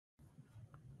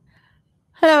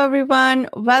Hello, everyone.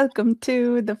 Welcome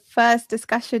to the first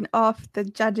discussion of The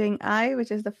Judging Eye, which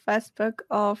is the first book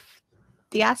of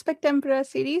the Aspect Emperor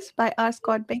series by R.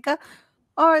 Scott Baker,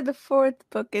 or the fourth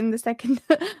book in the second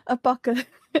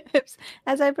apocalypse,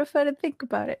 as I prefer to think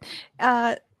about it.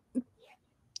 Uh,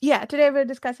 today we're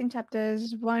discussing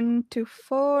chapters 1 to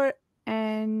 4,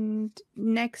 and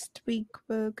next week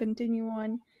we'll continue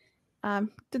on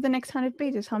to the next 100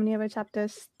 pages, how many ever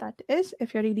chapters that is,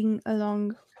 if you're reading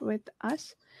along with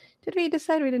us. Did we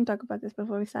decide? We didn't talk about this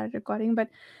before we started recording, but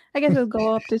I guess we'll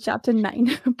go up to chapter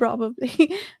 9,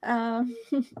 probably. Um,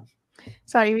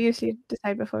 Sorry, we usually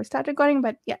decide before we start recording,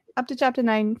 but yeah, up to chapter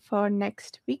 9 for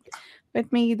next week.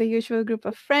 With me, the usual group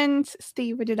of friends.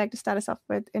 Steve, would you like to start us off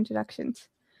with introductions?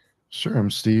 Sure,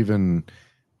 I'm Steve, and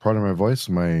part of my voice,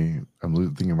 thinking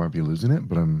I might be losing it,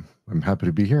 but I'm happy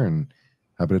to be here and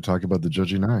happy to talk about the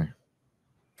Judging Eye.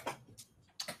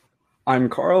 I'm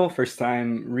Carl, first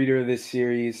time reader of this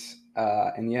series,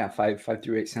 and yeah, 5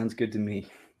 through 8 sounds good to me.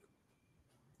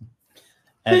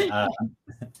 And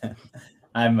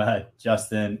I'm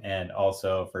Justin, and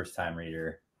also first time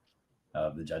reader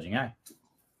of The Judging Eye.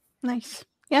 Nice.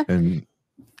 Yeah. And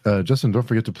Justin, don't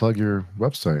forget to plug your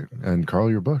website, and Carl,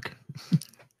 your book.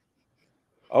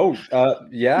 You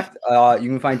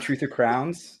can find Truth or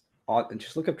Crowns.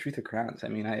 Just look up Truth or Crowns. I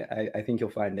mean, I think you'll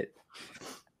find it.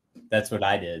 That's what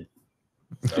I did.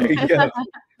 So. There you go.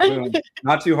 Boom.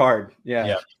 Not too hard.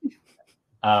 Yeah.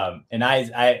 And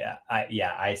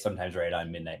I sometimes write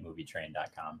on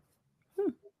midnightmovietrain.com.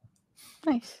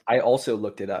 Nice. I also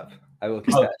looked it up. I looked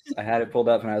at that. I had it pulled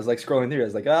up, and I was like scrolling through. I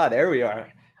was like, there we are.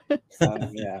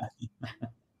 Yeah.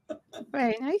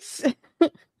 Very nice.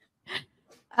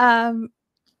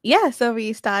 So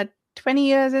we start 20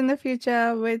 years in the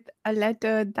future with a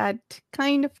letter that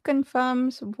kind of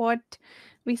confirms what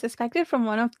we suspected from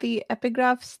one of the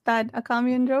epigraphs that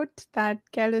Akamian wrote, that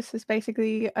Kellus is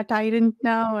basically a tyrant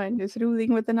now and is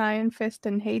ruling with an iron fist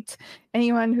and hates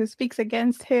anyone who speaks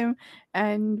against him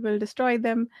and will destroy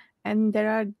them. And there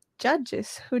are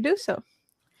judges who do so.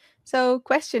 So,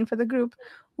 question for the group,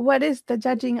 what is the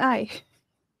Judging Eye?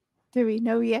 Do we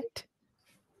know yet?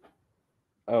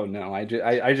 Oh no, I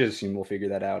just assume we'll figure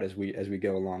that out as we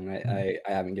go along. I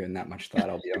haven't given that much thought,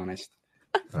 I'll be honest.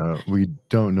 We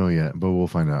don't know yet, but we'll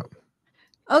find out.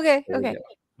 Okay.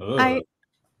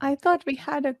 I thought we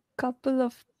had a couple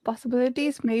of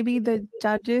possibilities. Maybe the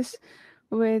judges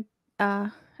with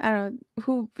I don't know,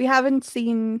 who we haven't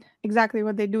seen exactly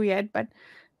what they do yet, but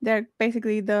they're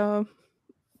basically the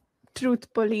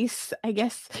truth police, I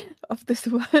guess, of this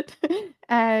world.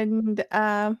 And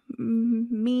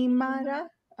Mimara.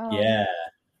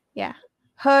 Yeah.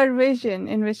 Her vision,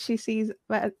 in which she sees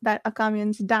that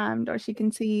Akamian's damned, or she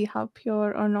can see how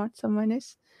pure or not someone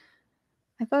is.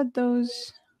 I thought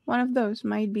one of those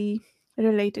might be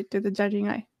related to the Judging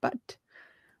Eye, but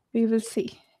we will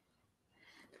see.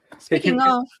 Speaking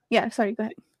of, sorry, go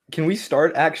ahead. Can we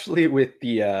start actually with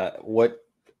the what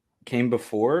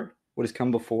has come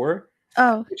before?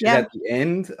 Oh, which is at the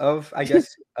end of, I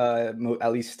guess,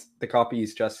 at least the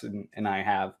copies Justin and I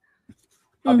have,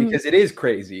 because it is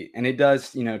crazy, and it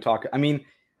does, talk. I mean,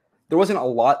 there wasn't a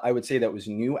lot, I would say, that was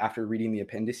new after reading the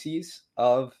appendices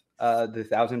of the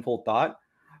Thousandfold Thought,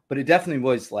 but it definitely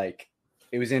was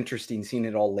it was interesting seeing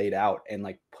it all laid out and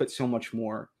put so much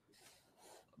more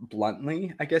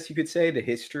bluntly, I guess you could say, the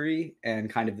history and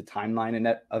kind of the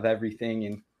timeline of everything.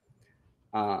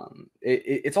 And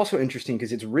it's also interesting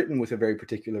because it's written with a very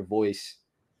particular voice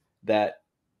that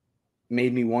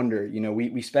made me wonder,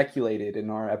 we speculated in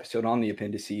our episode on the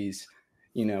appendices,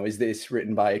 is this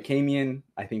written by a Akamian?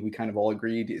 I think we kind of all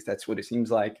agreed that's what it seems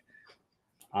like.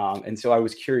 And so I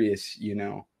was curious,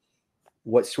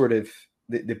 what sort of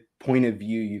the point of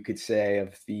view you could say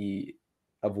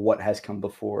of what has come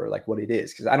before, what it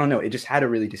is. Because I don't know, it just had a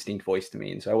really distinct voice to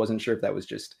me. And so I wasn't sure if that was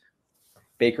just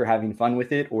Baker having fun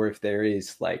with it, or if there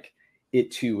is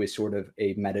it too is sort of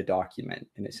a meta document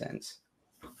in a sense.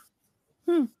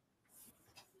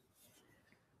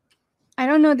 I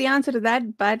don't know the answer to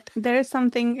that, but there is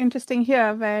something interesting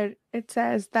here where it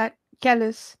says that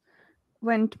Kellus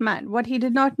went mad. What he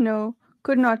could not know,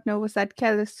 was that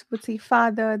Kellus would see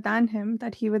farther than him,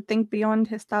 that he would think beyond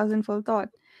his thousandfold thought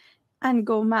and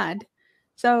go mad.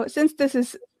 So since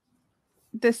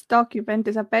this document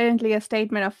is apparently a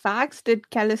statement of facts, did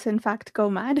Kellus in fact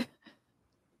go mad?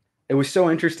 It was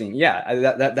so interesting. Yeah,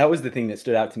 that was the thing that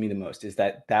stood out to me the most, is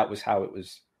that was how it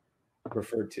was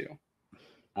referred to.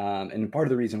 And part of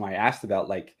the reason why I asked about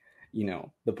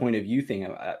the point of view thing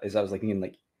is I was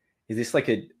thinking is this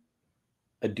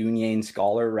a Dunyan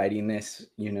scholar writing this,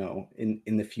 in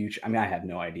the future? I mean, I have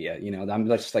no idea, I'm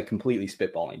just completely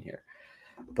spitballing here.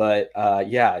 But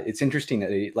yeah, it's interesting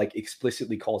that it like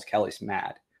explicitly calls Kellis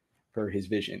mad for his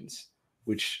visions,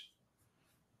 which,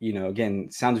 you know, again,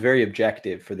 sounds very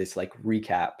objective for this like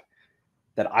recap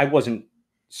that I wasn't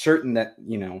certain that,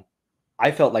 you know,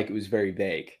 I felt like it was very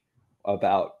vague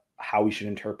about how we should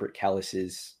interpret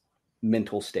Kellis's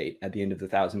mental state at the end of the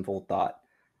Thousandfold Thought.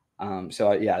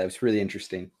 So yeah, that was really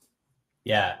interesting.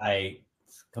 Yeah, I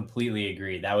completely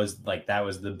agree. That was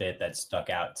the bit that stuck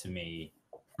out to me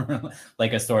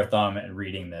like a sore thumb and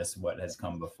reading this, what has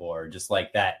come before, just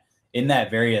like that, in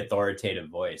that very authoritative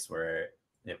voice where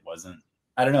it wasn't,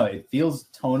 I don't know, it feels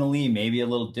tonally maybe a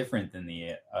little different than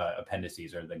the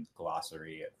appendices or the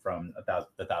glossary from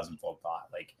the Thousandfold Thought.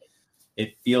 Like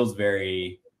it feels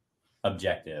very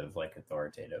objective, like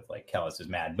authoritative, like Kellis is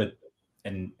mad, but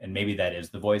and maybe that is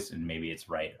the voice, and maybe it's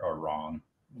right or wrong,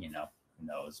 you know, who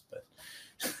knows, but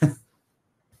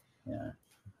yeah.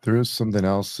 There is something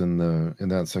else in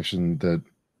that section that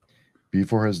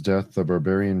before his death, the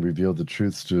barbarian revealed the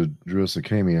truths to Drusus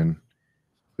Acamian,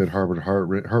 but harbored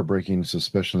heartbreaking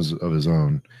suspicions of his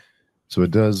own. So it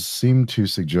does seem to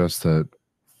suggest that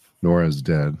Nora is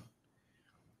dead.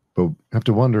 But I have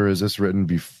to wonder, is this written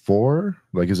before?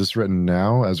 Like, is this written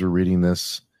now as we're reading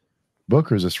this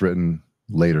book, or is this written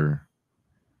later?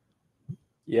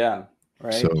 Yeah,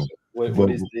 right. So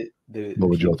what is the what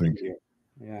would you all think? Here?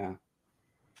 Yeah.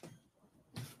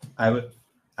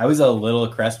 I was a little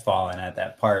crestfallen at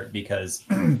that part because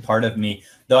part of me,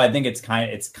 though I think it's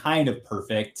kind of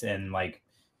perfect and like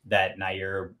that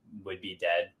Nair would be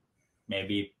dead,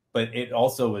 maybe, but it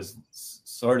also was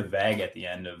sort of vague at the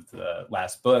end of the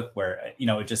last book where, you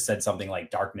know, it just said something like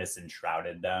darkness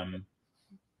enshrouded them.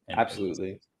 And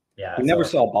absolutely. Yeah. We never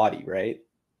saw a body, right?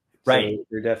 Right. So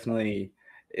there definitely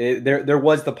there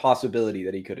was the possibility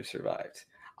that he could have survived.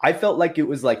 I felt like it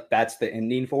was like that's the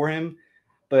ending for him.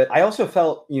 But I also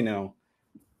felt, you know,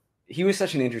 he was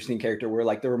such an interesting character where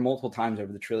like there were multiple times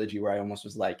over the trilogy where I almost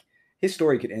was like, his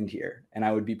story could end here and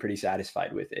I would be pretty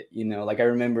satisfied with it. You know, like I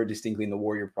remember distinctly in The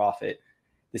Warrior Prophet,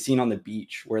 the scene on the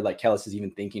beach where like Kellis is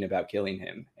even thinking about killing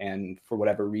him. And for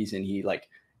whatever reason, he like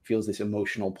feels this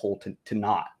emotional pull to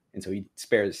not. And so he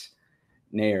spares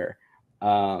Nair.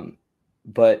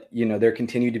 But, you know, there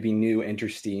continue to be new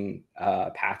interesting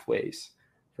pathways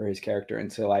for his character,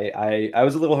 and so I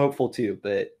was a little hopeful too,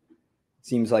 but it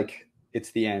seems like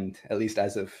it's the end, at least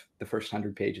as of the first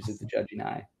 100 pages of the Judging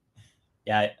Eye.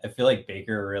 Yeah, I feel like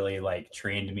Baker really like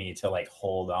trained me to like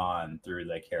hold on through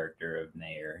the character of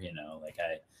Nair, you know, like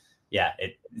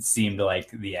it seemed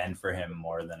like the end for him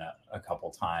more than a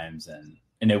couple times, and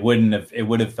it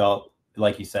would have felt,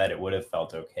 like you said, it would have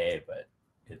felt okay, but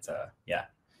it's yeah,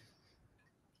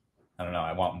 I don't know,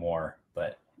 I want more,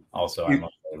 but also I'm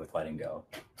okay with letting go.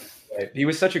 Right. He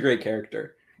was such a great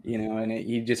character, you know, and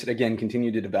he just, again,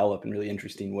 continued to develop in really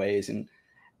interesting ways and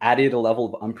added a level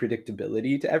of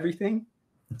unpredictability to everything.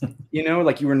 You know,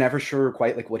 like you were never sure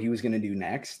quite like what he was going to do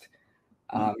next,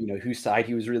 you know, whose side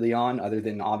he was really on other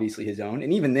than obviously his own.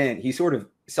 And even then he sort of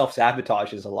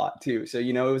self-sabotages a lot too. So,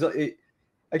 you know,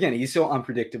 again, he's so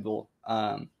unpredictable.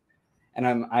 And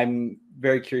I'm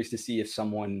very curious to see if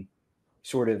someone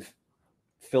sort of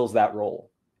fills that role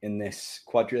in this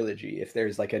quadrilogy, if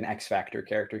there's like an X Factor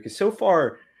character, because so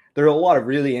far there are a lot of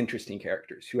really interesting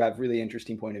characters who have really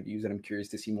interesting point of views that I'm curious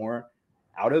to see more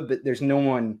out of, but there's no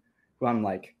one who I'm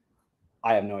like,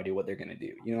 I have no idea what they're going to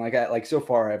do. You know, like so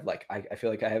far I've like, I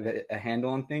feel like I have a handle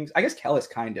on things. I guess Kellis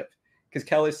kind of, because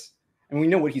Kellis, and we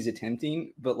know what he's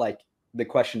attempting, but like the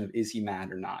question of, is he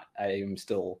mad or not? I am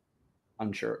still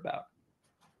unsure about.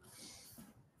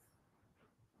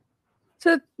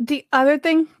 So the other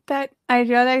thing that I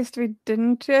realized we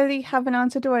didn't really have an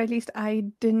answer to, or at least I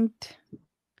didn't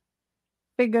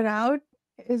figure out,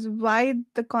 is why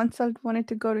the consult wanted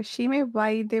to go to Shime,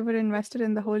 why they were invested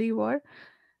in the Holy War.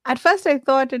 At first, I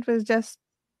thought it was just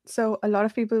so a lot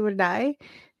of people would die,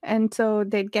 and so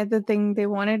they'd get the thing they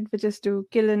wanted, which is to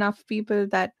kill enough people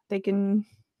that they can,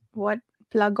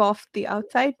 plug off the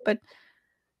outside. But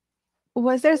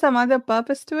was there some other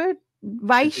purpose to it?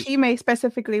 Why Shime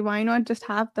specifically? Why not just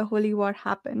have the Holy War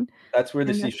happen? That's where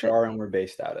the Sisharan were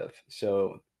based out of.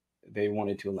 So they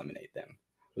wanted to eliminate them,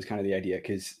 was kind of the idea.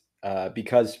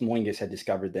 Because Moingus had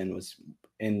discovered then was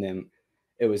in them,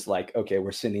 it was like, okay,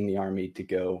 we're sending the army to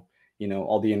go, you know,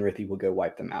 all the Enrithi will go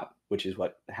wipe them out, which is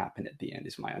what happened at the end,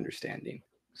 is my understanding.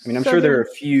 I mean, I'm sure there are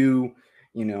a few,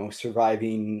 you know,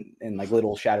 surviving in like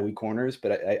little shadowy corners,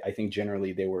 but I think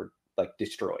generally they were like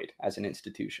destroyed as an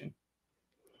institution.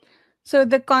 So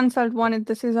the consult wanted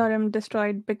the Caesarium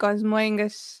destroyed because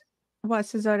Moingus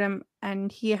was Caesarium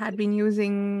and he had been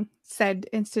using said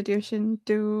institution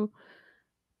to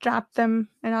trap them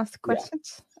and ask Yeah.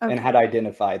 questions. And had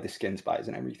identified the skin spies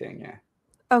and everything. Yeah.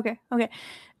 Okay.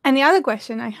 And the other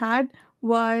question I had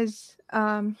was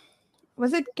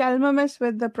it Kelmamis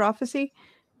with the prophecy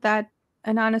that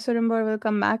an Anasurimbor will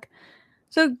come back?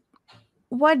 So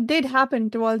what did happen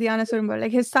to all the Anasurimbor?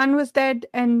 Like his son was dead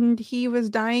and he was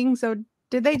dying. So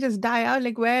did they just die out?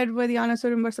 Like where were the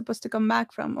Anasurimbor supposed to come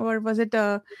back from? Or was it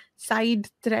a side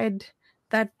thread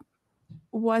that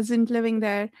wasn't living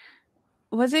there?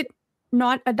 Was it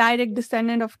not a direct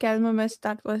descendant of Kelmamis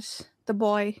that was the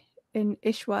boy in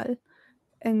Ishwal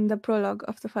in the prologue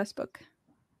of the first book?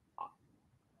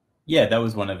 Yeah, that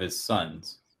was one of his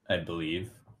sons, I believe.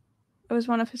 It was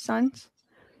one of his sons.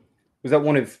 Was that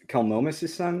one of Kelmomis'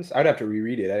 sons? I'd have to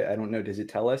reread it. I don't know. Does it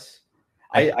tell us?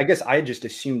 I guess I just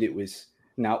assumed it was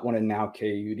not one of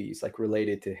Naukayudi's, like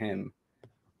related to him.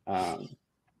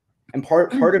 And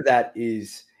part of that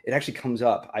is it actually comes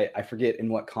up. I forget in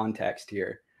what context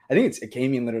here. I think it's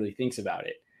Akamian literally thinks about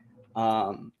it.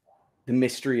 The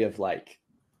mystery of like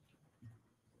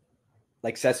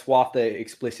Seswatha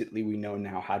explicitly we know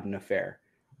now had an affair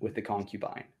with the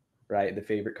concubine, right? The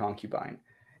favorite concubine.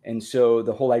 And so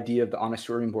the whole idea of the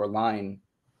Anasurimbor line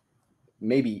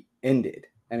maybe ended,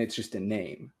 and it's just a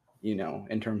name, you know,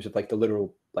 in terms of like the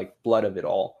literal like blood of it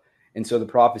all. And so the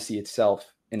prophecy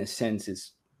itself, in a sense,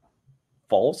 is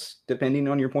false, depending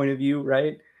on your point of view,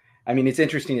 right? I mean, it's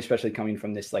interesting, especially coming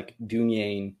from this like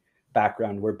Dunyan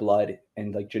background where blood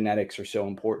and like genetics are so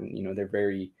important. You know, they're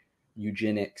very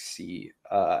eugenics-y,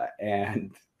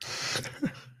 and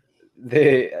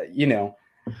they, you know,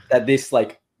 that this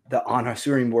like the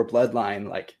Anasurimbor bloodline,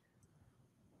 like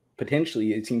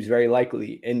potentially, it seems very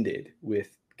likely ended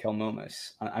with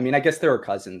Kelmomis. I mean, I guess there are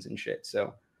cousins and shit,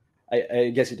 so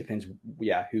I guess it depends,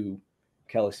 yeah, who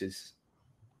Kellis is,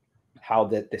 how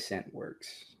that descent works.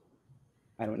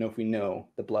 I don't know if we know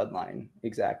the bloodline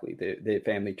exactly, the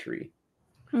family tree.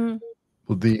 Mm.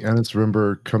 Well, the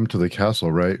Anasurimbor come to the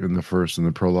castle, right, in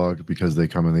the prologue, because they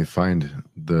come and they find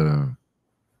the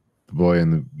boy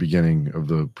in the beginning of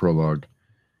the prologue.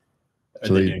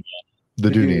 So the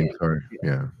Dunyan, sorry,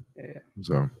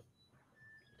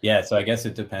 yeah. So I guess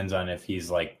it depends on if he's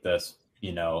like this,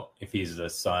 you know, if he's the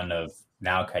son of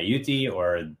now Kayuti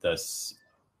or the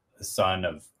son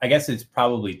of. I guess it's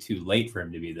probably too late for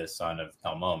him to be the son of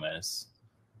Kelmomis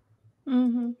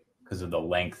because of the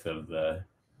length of the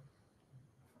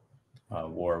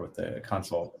war with the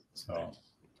consult, so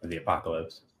the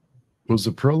apocalypse. Was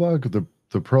the prologue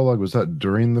the prologue, was that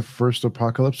during the first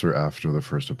apocalypse or after the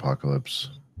first apocalypse?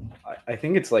 I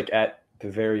think it's like at the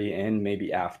very end,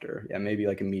 maybe after. Yeah, maybe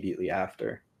like immediately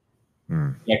after.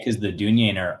 Mm. Yeah, because the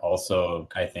Dunyan are also,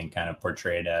 I think, kind of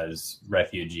portrayed as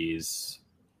refugees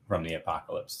from the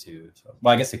apocalypse too. So,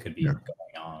 well, I guess it could be going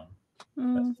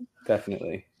on.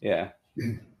 Definitely, yeah.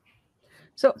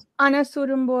 So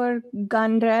Anasurimbor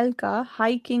Gandrelka,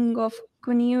 High King of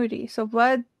Kuniuri. So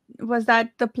what was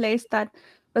that the place that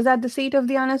was that the seat of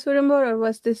the Anasurimbor, or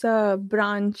was this a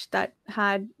branch that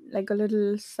had like a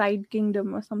little side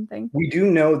kingdom or something? We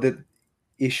do know that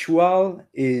Ishwal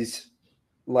is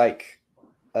like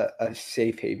a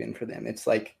safe haven for them. It's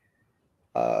like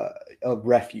a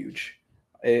refuge.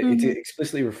 It's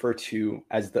explicitly referred to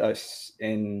as the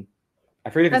in. I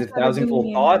forget if it's a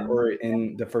thousandfold thought or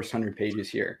in the first 100 pages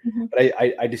here, but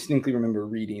I distinctly remember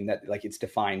reading that like it's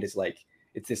defined as like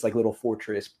it's this like little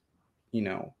fortress, you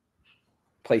know,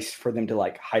 place for them to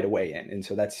like hide away in, and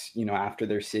so that's, you know, after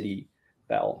their city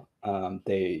fell,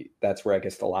 that's where I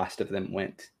guess the last of them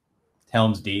went.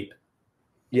 Helm's Deep.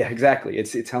 Yeah, exactly.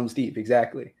 It's Helm's Deep,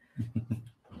 exactly.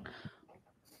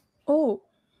 Oh.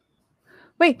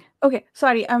 Wait, okay,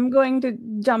 sorry. I'm going to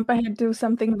jump ahead to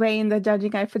something way in the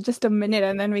judging eye for just a minute,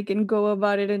 and then we can go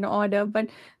about it in order. But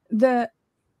the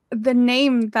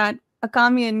name that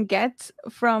Akamian gets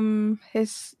from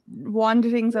his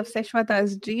wanderings of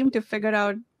Seshwata's dream to figure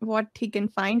out what he can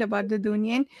find about the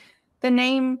Dunyan, the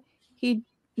name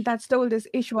that's told is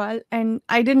Ishwal, and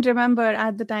I didn't remember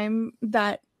at the time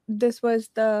that this was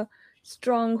the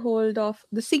stronghold of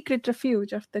the secret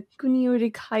refuge of the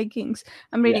Kuniurik High Kings.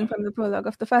 I'm reading from the prologue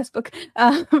of the first book.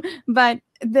 But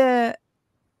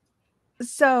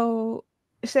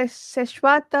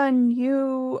Seshwata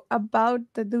knew about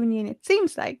the Dunyan, it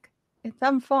seems like, in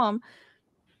some form,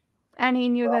 and he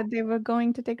knew that they were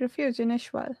going to take refuge in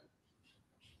Ishwal.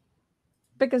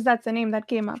 Because that's the name that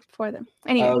came up for them.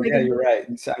 Anyway, yeah, you're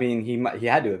right. So, I mean, he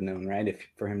had to have known, right,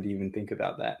 for him to even think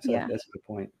about that. So that's a good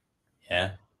point.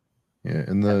 Yeah. Yeah,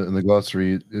 in the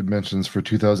glossary, it mentions for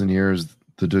 2,000 years,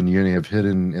 the Dunyani have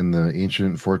hidden in the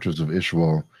ancient fortress of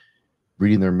Ishwal,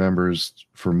 breeding their members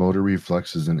for motor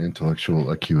reflexes and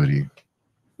intellectual acuity.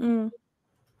 Mm.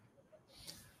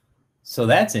 So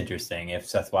that's interesting. If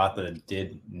Sethwatha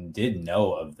did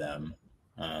know of them,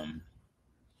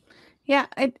 Yeah,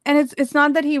 and it's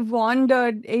not that he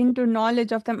wandered into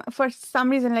knowledge of them for some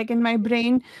reason. Like in my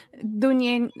brain,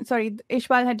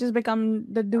 Ishbal had just become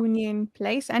the Dunyan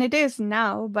place, and it is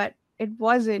now, but it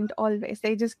wasn't always.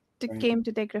 They just Right. came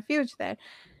to take refuge there.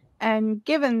 And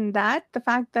given that, the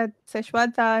fact that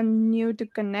Seshwata knew to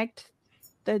connect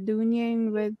the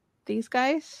Dunyan with these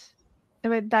guys,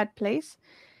 with that place,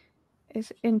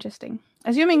 is interesting.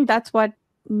 Assuming that's what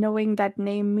knowing that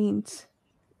name means.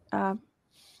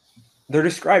 They're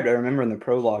described, I remember in the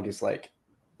prologue, as like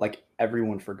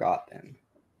everyone forgot them,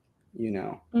 you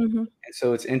know. Mhm. And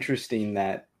so it's interesting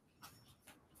that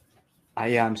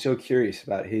I'm so curious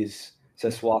about his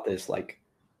Seswatha's like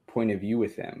point of view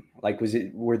with them. Like,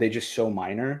 were they just so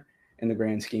minor in the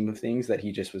grand scheme of things that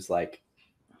he just was like,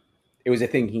 it was a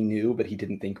thing he knew but he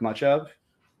didn't think much of?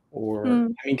 Or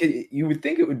Mm. I mean, you would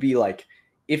think it would be like,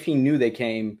 if he knew they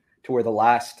came to where the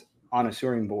last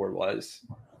Anasurim board was,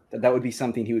 that would be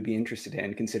something he would be interested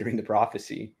in, considering the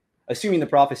prophecy, assuming the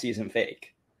prophecy isn't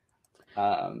fake.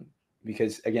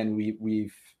 Because again,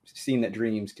 we've seen that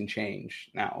dreams can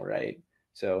change now, right?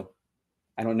 So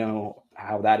I don't know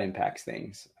how that impacts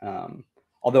things.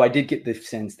 Although I did get the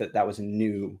sense that that was a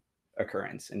new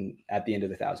occurrence, and at the end of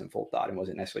the thousandfold thought, and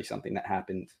wasn't necessarily something that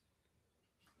happened.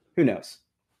 Who knows?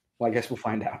 Well, I guess we'll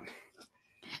find out.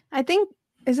 I think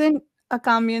isn't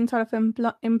Akamian sort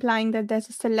of implying that there's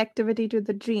a selectivity to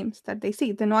the dreams that they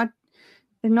see. They're not.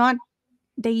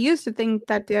 They used to think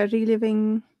that they are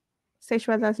reliving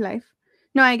Seshwata's life.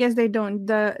 No, I guess they don't.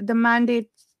 The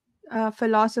mandate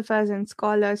philosophers and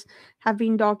scholars have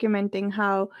been documenting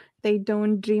how they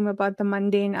don't dream about the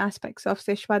mundane aspects of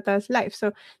Seshwata's life.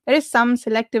 So there is some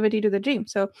selectivity to the dream.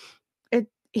 So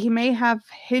he may have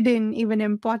hidden even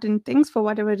important things for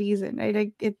whatever reason, right?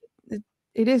 Like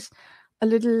it is a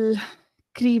little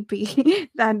creepy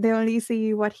that they only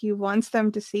see what he wants them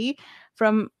to see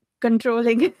from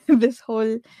controlling this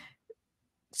whole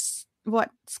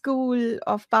school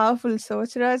of powerful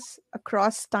sorcerers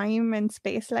across time and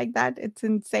space like that. It's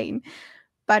insane.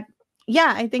 But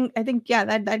yeah, I think yeah,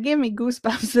 that gave me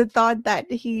goosebumps, the thought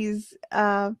that he's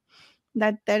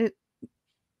that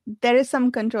there is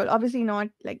some control, obviously not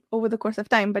like over the course of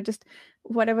time, but just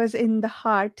whatever's in the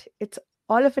heart, it's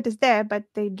all of it is there, but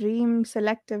they dream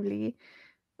selectively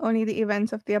only the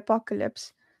events of the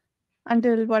apocalypse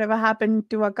until whatever happened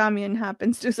to Akamian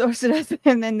happens to Sorceress,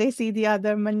 and then they see the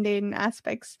other mundane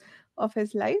aspects of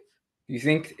his life. Do you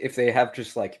think if they have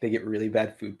just like, they get really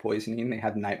bad food poisoning, they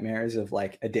have nightmares of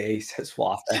like a day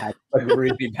Seswatha had like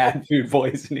really bad food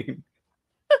poisoning?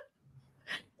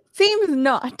 Seems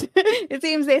not. It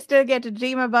seems they still get to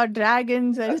dream about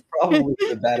dragons. And That's probably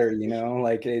for the better, you know.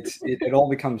 Like it all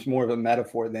becomes more of a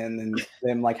metaphor then than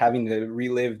them like having to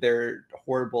relive their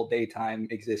horrible daytime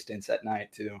existence at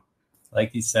night too.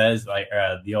 Like he says, like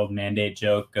the old mandate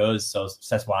joke goes, so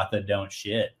Seswatha don't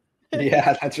shit.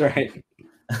 Yeah, that's right.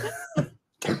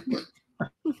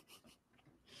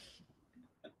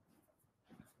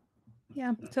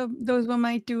 Yeah, so those were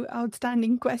my two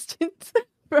outstanding questions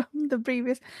from the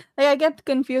previous. Like, I kept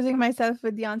confusing myself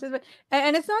with the answers, but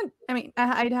and it's not. I mean,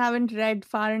 I haven't read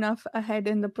far enough ahead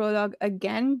in the prologue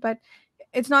again, but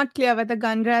it's not clear whether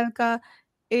Gandrelka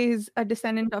is a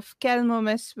descendant of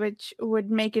Kelmomis, which would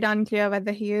make it unclear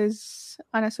whether he is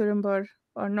Anasurimbor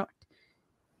or not.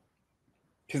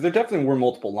 Because there definitely were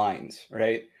multiple lines,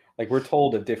 right? Like we're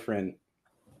told of different.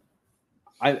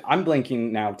 I'm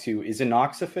blanking now too. Is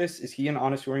Inoxophis, is he an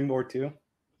Anasurimbor too?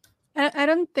 I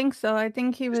don't think so. I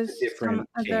think he Just a was different some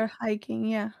other High King.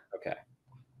 Yeah. Okay.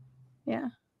 Yeah.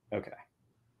 Okay.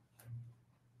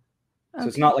 So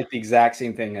it's not like the exact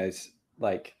same thing as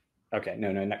like. Okay,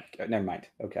 no, never mind.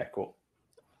 Okay, cool.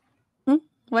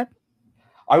 What?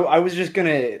 I was just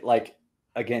gonna like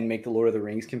again make the Lord of the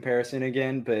Rings comparison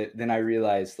again, but then I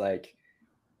realized like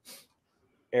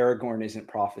Aragorn isn't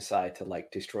prophesied to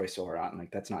like destroy Sauron.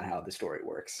 Like that's not how the story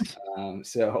works.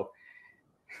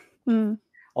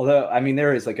 Although I mean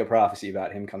there is like a prophecy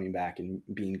about him coming back and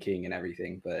being king and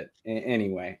everything, but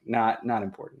anyway, not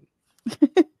important.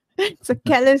 So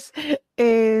Kellis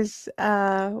is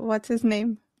what's his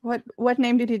name? What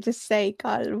name did he just say,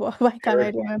 Carl? Why can't I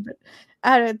remember?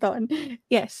 Arathon.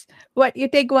 Yes. What, you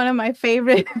take one of my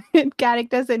favorite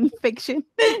characters in fiction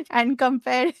and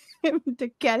compare him to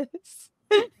Kellis.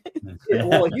 Yeah,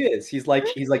 well, he is. He's like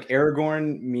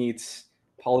Aragorn meets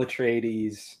Paul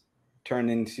Atreides turned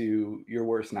into your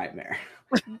worst nightmare.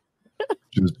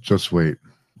 Just wait.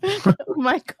 Oh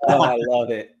my God. Oh, I love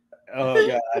it. Oh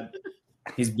God.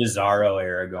 He's Bizarro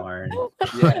Aragorn.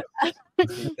 Yeah, I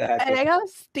exactly. like how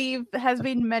Steve has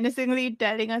been menacingly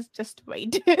telling us, just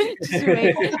wait. Just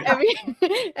wait.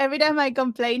 Every time I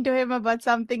complain to him about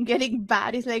something getting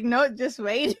bad, he's like, no, just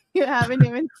wait. You haven't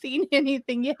even seen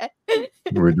anything yet.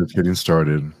 We're just getting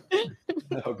started.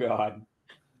 Oh God.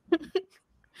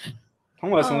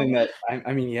 Talking about something that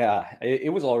I mean, yeah,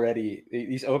 it was already,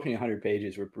 these opening 100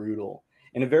 pages were brutal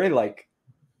in a very like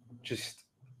just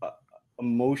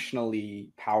emotionally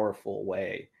powerful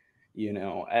way. You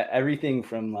know, everything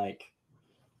from like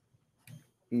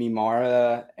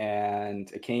Mimara and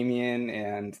Akamian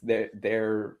and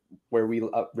their where we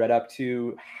read up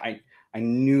to. I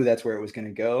knew that's where it was going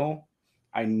to go.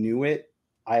 I knew it.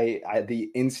 I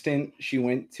the instant she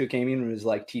went to Akamian and was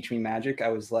like, "Teach me magic," I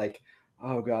was like,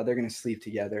 "Oh God, they're going to sleep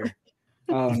together."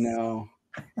 Oh no,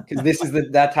 because this is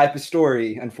that type of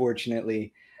story,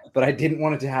 unfortunately. But I didn't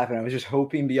want it to happen. I was just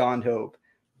hoping beyond hope,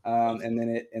 and then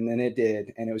it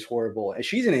did, and it was horrible. And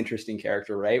she's an interesting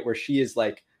character, right? Where she is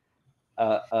like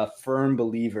a firm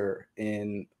believer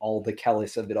in all the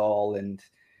Kellis of it all, and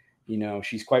you know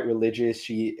she's quite religious.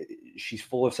 She's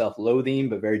full of self-loathing,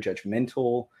 but very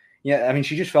judgmental. Yeah, I mean,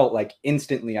 she just felt like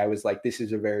instantly. I was like, this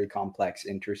is a very complex,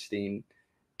 interesting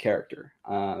character,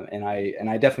 and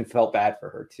I definitely felt bad for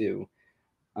her too.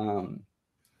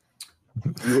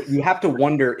 You have to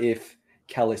wonder if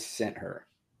Kellis sent her,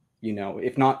 you know,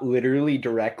 if not literally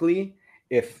directly,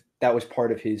 if that was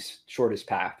part of his shortest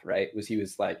path, right? He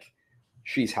was like,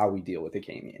 she's how we deal with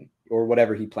Akamian, or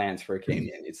whatever he plans for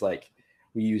Akamian. It's like,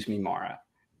 we use Mimara.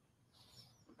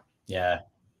 Yeah.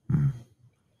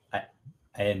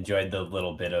 I enjoyed the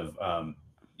little bit of,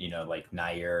 you know, like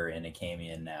Nair and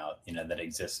Akamian now, you know, that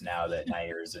exists now that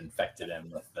Nair's infected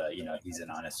him with, you know, he's an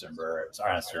honest member,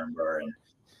 and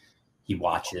he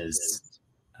watches,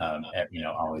 you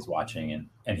know, always watching.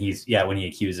 And he's, yeah, when he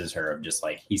accuses her of just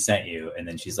like, he sent you. And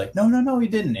then she's like, no, he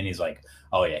didn't. And he's like,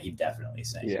 oh yeah, he definitely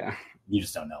sent you. Yeah. You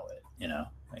just don't know it, you know?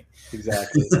 Like,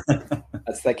 exactly.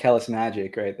 That's that Kellis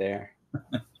magic right there.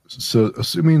 So,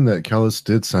 assuming that Kellis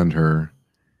did send her,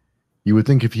 you would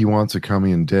think if he wants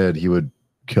Akamian dead, he would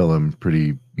kill him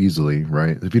pretty easily,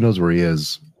 right? If he knows where he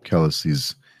is,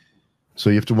 Kellis, so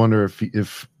you have to wonder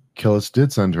if Kellis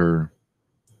did send her,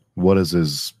 what is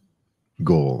his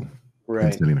goal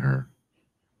in sending her?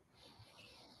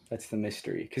 That's the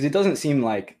mystery, because it doesn't seem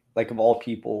like of all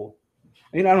people.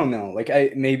 I mean, I don't know. Like,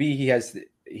 maybe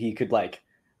he could like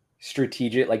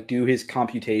strategic, like do his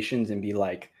computations and be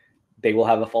like, they will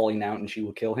have a falling out and she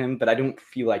will kill him. But I don't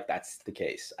feel like that's the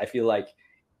case. I feel like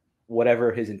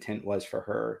whatever his intent was for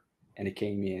her and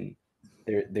Akamian,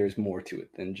 there's more to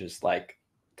it than just like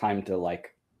time to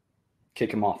like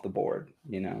kick him off the board,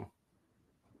 you know?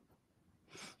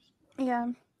 Yeah.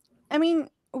 I mean,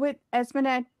 with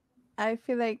Esmenet, I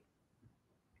feel like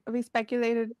we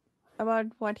speculated about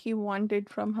what he wanted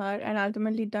from her and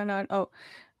ultimately turned out,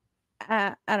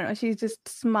 I don't know, she's just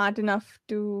smart enough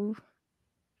to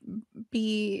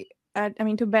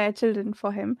to bear children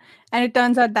for him. And it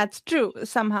turns out that's true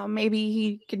somehow. Maybe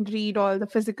he can read all the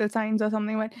physical signs or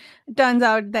something, but it turns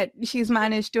out that she's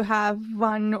managed to have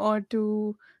one or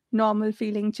two normal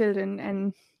feeling children,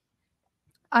 and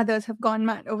others have gone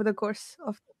mad over the course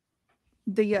of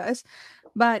the years.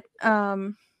 But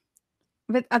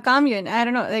with Akamian, I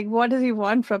don't know, like, what does he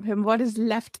want from him? What is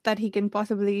left that he can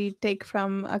possibly take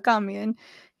from Akamian?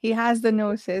 He has the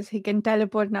gnosis. He can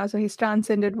teleport now, so he's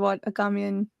transcended what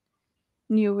Akamian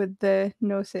knew with the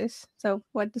gnosis. So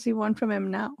what does he want from him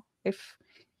now, if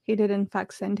he did in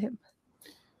fact send him?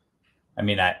 I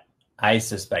mean, I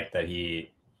suspect that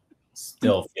he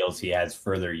still feels he has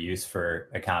further use for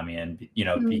Akamian, you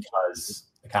know, because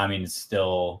Akamian is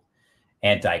still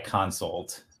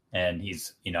anti-consult, and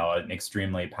he's, you know, an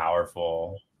extremely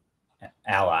powerful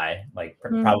ally, like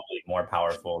probably more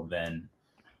powerful than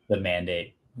the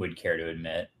mandate would care to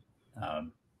admit.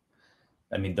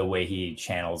 I mean, the way he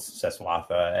channels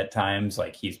Seswatha at times,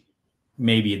 like he's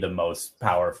maybe the most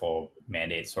powerful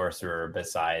mandate sorcerer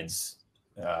besides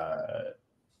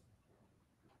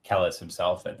Kellis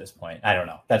himself at this point. I don't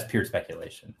know. That's pure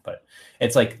speculation, but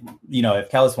it's like, you know, if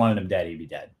Kellis wanted him dead, he'd be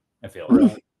dead. I feel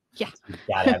like. Yeah. You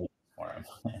gotta have it for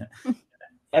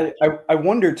him. I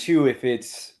wonder too if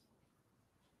it's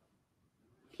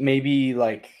maybe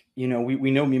like, you know,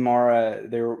 we know Mimara,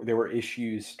 there were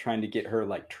issues trying to get her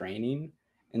like training,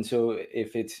 and so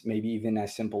if it's maybe even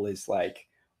as simple as like,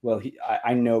 well,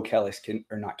 I know Kellis can,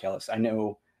 or not Kellis, I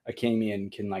know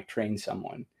Akamian can like train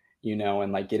someone, you know,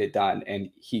 and like get it done, and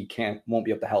he won't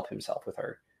be able to help himself with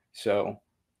her, so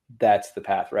that's the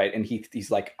path, right? And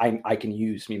he's like, I can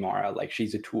use Mimara, like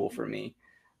she's a tool for me.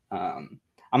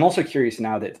 I'm also curious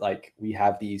now that like we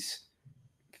have these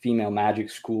female magic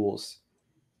schools.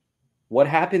 What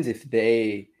happens if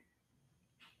they,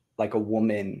 like a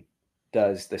woman,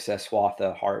 does the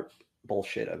Seswatha heart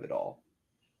bullshit of it all?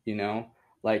 You know,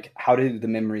 like how do the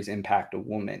memories impact a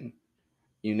woman?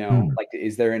 You know, like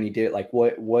is there any like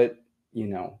what you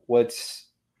know, what's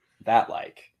that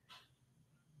like?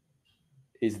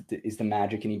 Is the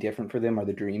magic any different for them? Are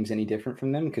the dreams any different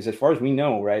from them? Because as far as we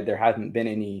know, right, there hasn't been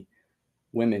any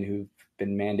women who've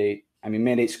been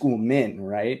mandate school men,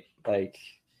 right? Like,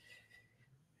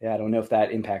 yeah, I don't know if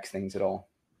that impacts things at all.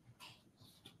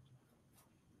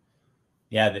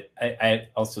 Yeah, I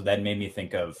also, that made me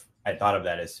think of, I thought of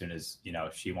that as soon as, you know,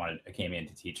 she wanted Akamian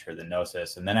to teach her the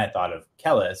Gnosis. And then I thought of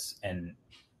Kellis and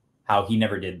how he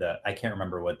never did I can't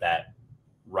remember what that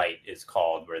rite is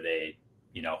called, where they,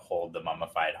 you know, hold the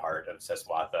mummified heart of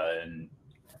Seswatha and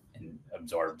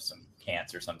absorb some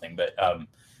cants or something. But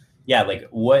yeah, like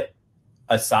what,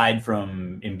 aside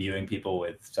from imbuing people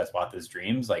with Seswatha's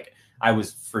dreams, like I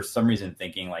was for some reason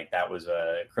thinking like that was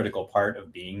a critical part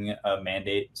of being a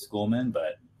mandate schoolman,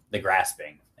 but the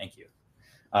grasping, thank you.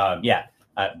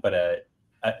 But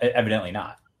evidently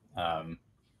not.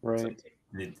 Right. So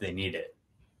they need it.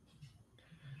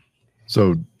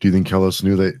 So do you think Kellis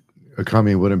knew that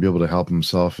Akami wouldn't be able to help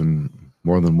himself in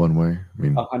more than one way? I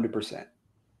mean, 100%.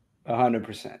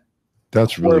 100%.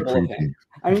 That's really creepy.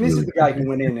 I mean, this is the guy who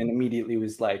went in and immediately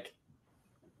was like,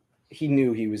 he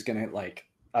knew he was going to like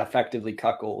effectively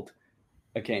cuckold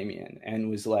Akamian, and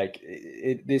was like,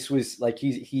 this was like,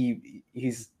 he's,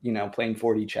 you know, playing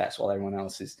 4D chess while everyone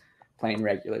else is playing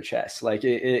regular chess. Like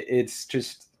it's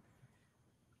just,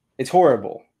 it's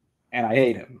horrible. And I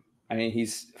hate him. I mean,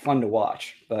 he's fun to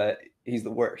watch, but he's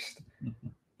the worst.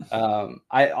 On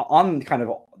kind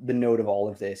of the note of all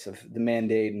of this, of the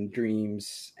mandate and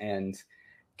dreams and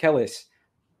Kellis,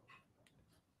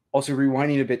 also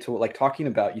rewinding a bit to like talking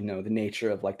about, you know, the nature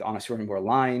of like the Anasurimbor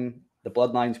line, the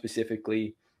bloodline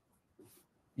specifically,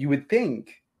 you would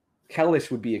think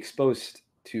Kellis would be exposed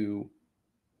to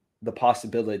the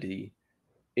possibility,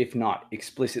 if not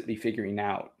explicitly figuring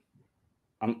out,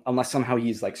 unless somehow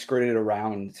he's like skirted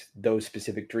around those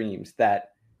specific dreams,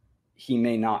 that he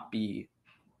may not be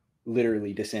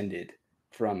literally descended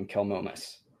from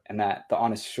Kelmomus, and that the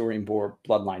Anasurimbor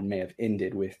bloodline may have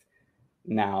ended with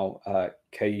now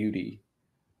Coyote.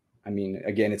 I mean,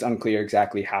 again, it's unclear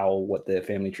exactly what the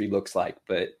family tree looks like,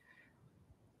 but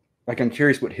like I'm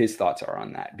curious what his thoughts are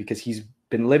on that, because he's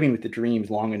been living with the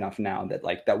dreams long enough now that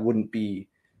like that wouldn't be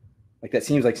like, that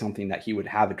seems like something that he would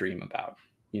have a dream about,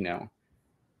 you know,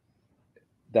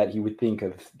 that he would think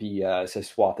of the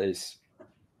Seswatha's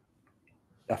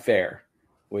affair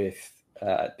with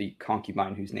the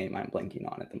concubine whose name I'm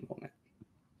blanking on at the moment.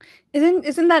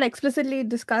 Isn't that explicitly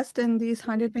discussed in these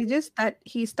 100 pages, that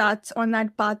he starts on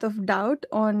that path of doubt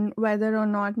on whether or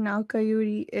not now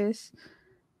Coyote is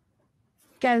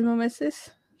Kelmomus?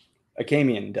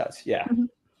 Akamian does, yeah. Mm-hmm.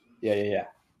 Yeah.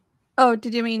 Oh,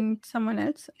 did you mean someone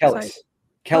else?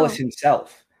 Kellis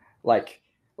himself. Like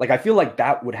I feel like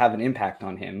that would have an impact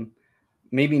on him.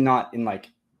 Maybe not in like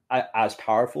as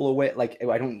powerful a way. Like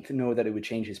I don't know that it would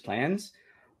change his plans,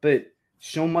 but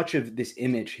so much of this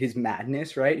image, his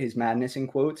madness, right? His madness in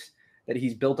quotes, that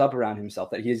he's built up around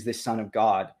himself, that he is this son of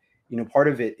God. You know, part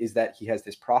of it is that he has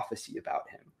this prophecy about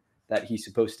him, that he's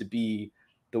supposed to be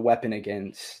the weapon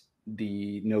against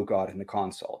the no god and the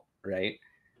consult, right?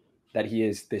 That he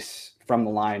is this from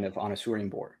the line of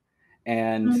Anasurimbor.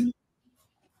 And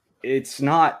it's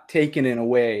not taken in a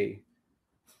way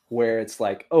where it's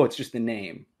like, oh, it's just the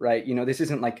name, right? You know, this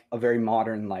isn't like a very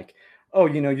modern, like, oh,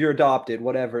 you know, you're adopted,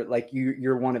 whatever. Like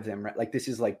you're one of them, right? Like this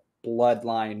is like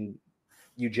bloodline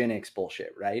eugenics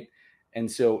bullshit, right?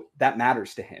 And so that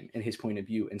matters to him in his point of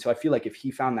view. And so I feel like if he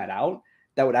found that out,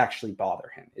 that would actually bother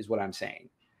him, is what I'm saying.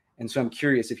 And so I'm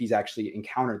curious if he's actually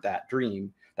encountered that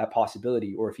dream, that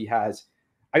possibility, or if he has.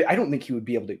 I don't think he would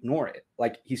be able to ignore it.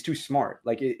 Like he's too smart.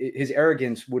 Like his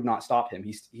arrogance would not stop him.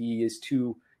 He is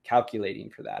too calculating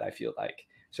for that, I feel like.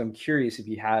 So I'm curious if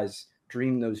he has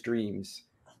dreamed those dreams.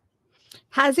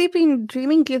 Has he been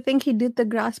dreaming? Do you think he did the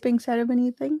grasping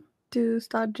ceremony thing to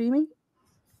start dreaming?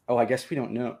 Oh, I guess we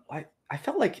don't know. I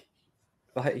felt like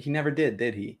he never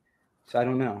did he? So I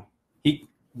don't know. He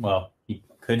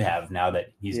could have, now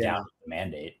that he's down with the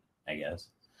mandate, I guess.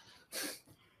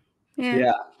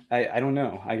 Yeah. I don't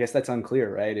know. I guess that's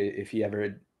unclear, right? If he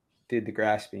ever did the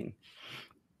grasping.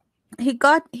 He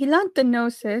learned the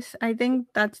Gnosis. I think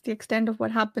that's the extent of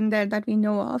what happened there that we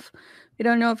know of. We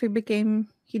don't know if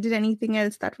he did anything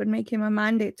else that would make him a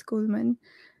mandate schoolman.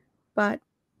 But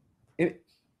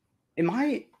am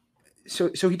I so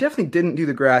he definitely didn't do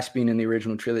the grasping in the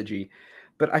original trilogy,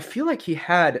 but I feel like he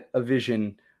had a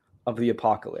vision of the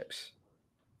apocalypse.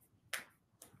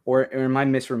 Or am I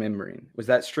misremembering? Was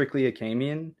that strictly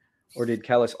Acamian, or did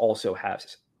Kellis also have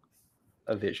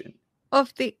a vision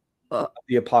Of the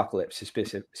the apocalypse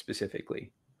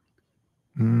specifically?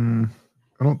 I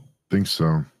don't think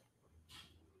so.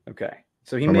 Okay,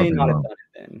 so he I might may be not have wrong. done it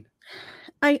then.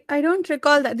 I don't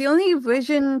recall that. The only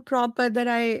vision proper that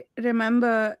I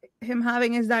remember him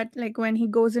having is that, like, when he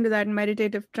goes into that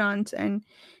meditative trance and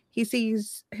he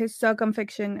sees his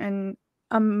circumfixion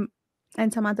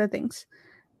and some other things,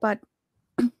 but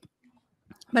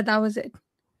that was it.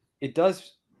 It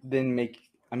does then make.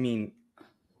 I mean,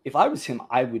 if I was him,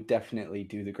 I would definitely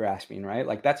do the grasping, right?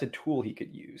 Like that's a tool he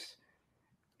could use.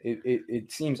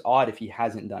 It seems odd if he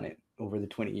hasn't done it over the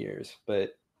 20 years,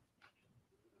 but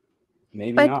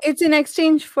maybe But not. it's in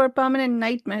exchange for permanent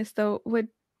nightmares, though.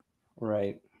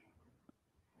 Right.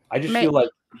 I just feel like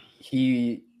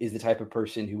he is the type of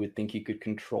person who would think he could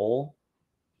control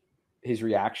his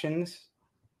reactions,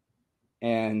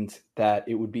 and that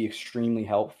it would be extremely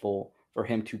helpful for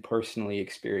him to personally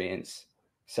experience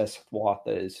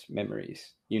Seswatha's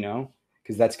memories, you know?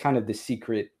 Because that's kind of the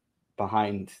secret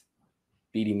behind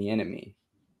beating the enemy.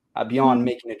 Beyond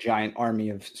making a giant army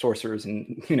of sorcerers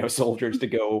and soldiers to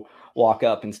go walk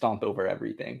up and stomp over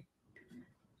everything.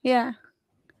 Yeah.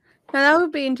 Now that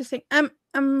would be interesting.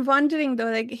 I'm wondering though,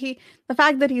 like the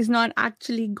fact that he's not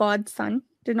actually God's son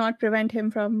did not prevent him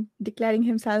from declaring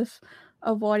himself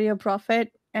a warrior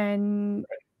prophet and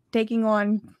taking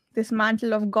on this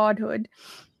mantle of godhood.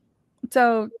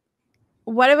 So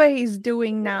whatever he's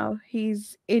doing now,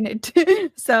 he's in it.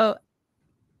 So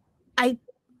I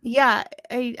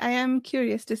am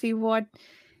curious to see what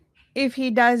if he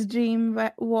does dream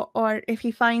or if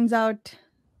he finds out,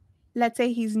 let's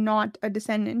say he's not a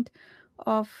descendant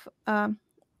of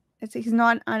let's say he's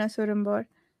not Anna Surambor,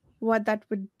 what that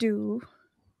would do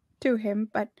to him.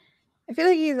 But I feel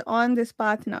like he's on this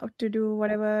path now to do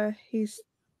whatever he's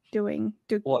doing.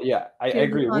 Well, yeah, I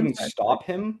agree. It wouldn't stop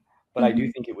him, but I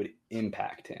do think it would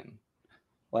impact him.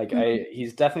 Like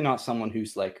he's definitely not someone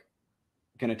who's like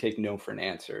gonna take no for an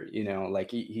answer.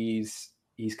 Like he's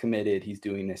committed. He's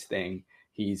doing this thing.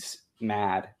 He's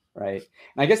mad, right?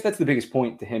 And I guess that's the biggest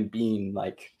point to him being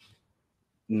like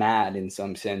mad in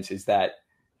some sense is that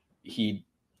he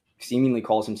seemingly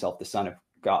calls himself the son of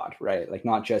God, right? Like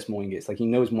not just Moingus. Like he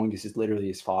knows Moingus is literally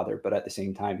his father, but at the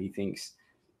same time he thinks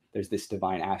there's this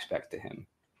divine aspect to him.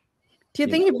 Do you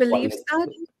think he believes that?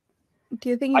 Do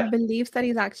you think he believes that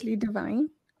he's actually divine?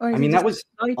 Or I mean, that was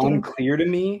unclear to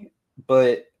me,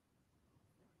 but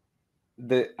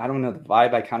I don't know, the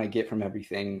vibe I kind of get from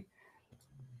everything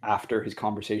after his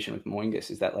conversation with Moingus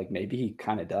is that like maybe he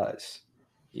kind of does,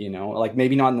 like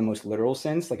maybe not in the most literal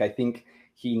sense. Like I think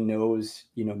he knows,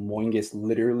 Moingus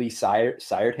literally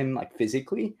sired him like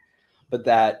physically, but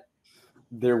that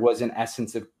there was an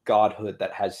essence of godhood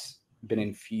that has been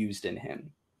infused in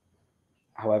him.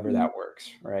 However that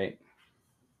works, right?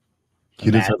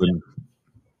 He does have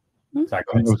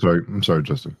I'm sorry,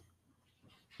 Justin.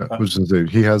 I was just gonna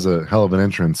say he has a hell of an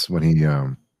entrance when he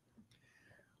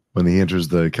enters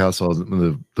the castle.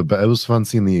 It was fun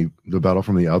seeing the battle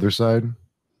from the other side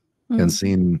and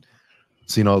seeing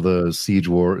all the siege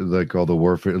war, like all the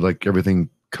warfare, like everything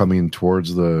coming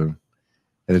towards and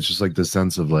it's just like the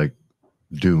sense of like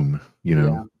doom,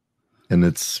 and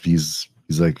he's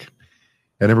like,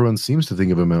 and everyone seems to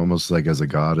think of him almost like as a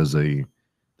god, as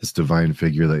this divine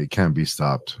figure that can't be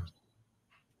stopped.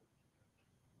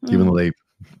 Even though they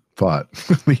fought,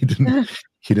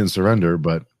 he didn't surrender,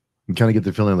 but you kind of get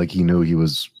the feeling like he knew he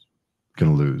was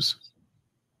going to lose.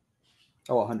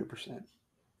 Oh, 100%.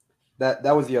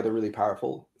 That was the other really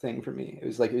powerful thing for me. It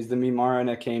was the Mimara and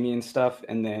Acamian stuff,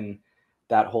 and then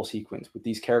that whole sequence with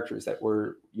these characters that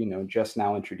were, just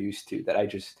now introduced to,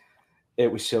 that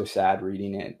it was so sad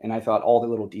reading it. And I thought all the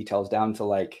little details down to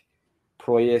like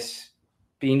Proyas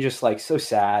being just like so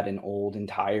sad and old and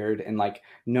tired, and like,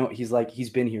 no, he's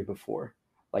been here before.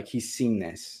 Like he's seen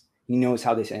this. He knows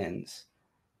how this ends.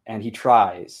 And he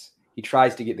tries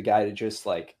to get the guy to just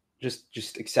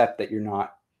accept that you're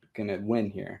not going to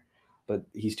win here. But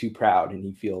he's too proud and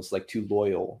he feels like too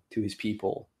loyal to his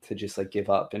people to just like give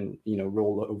up and,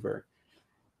 roll over.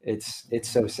 It's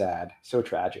so sad, so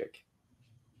tragic.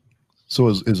 So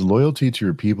is loyalty to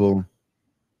your people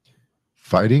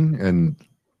fighting and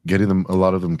getting a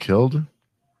lot of them killed?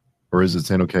 Or is it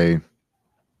saying, okay,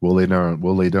 we'll lay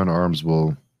down arms,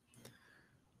 we'll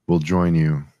join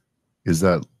you? Is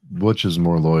that, which is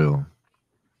more loyal?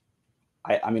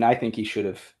 I mean, I think he should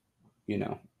have,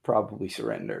 probably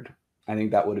surrendered. I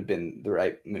think that would have been the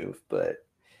right move, but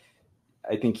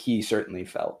I think he certainly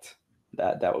felt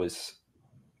that that was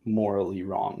morally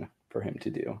wrong for him to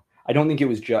do. I don't think it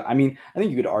was just, I mean, I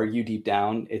think you could argue deep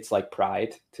down it's like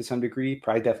pride to some degree.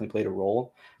 Pride definitely played a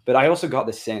role. But I also got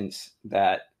the sense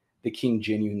that the king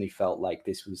genuinely felt like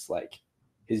this was like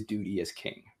his duty as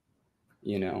king,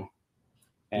 you know?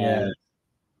 And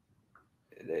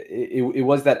it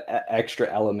was that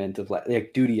extra element of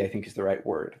like duty, I think is the right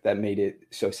word, that made it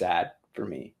so sad for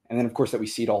me. And then, of course, that we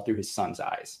see it all through his son's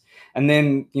eyes. And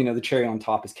then, you know, the cherry on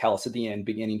top is Callus at the end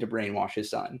beginning to brainwash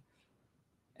his son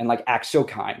and like act so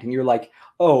kind. And you're like,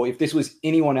 oh, if this was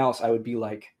anyone else, I would be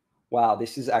like, wow,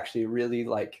 this is actually a really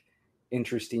like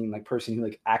interesting like person who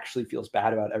like actually feels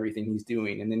bad about everything he's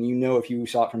doing. And then, you know, if you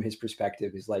saw it from his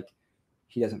perspective, is like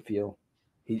he doesn't feel,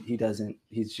 he doesn't,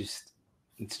 he's just,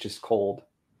 it's just cold,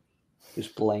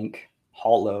 just blank,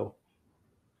 hollow.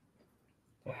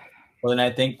 Well, and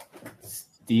I think,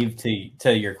 Steve,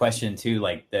 to your question too,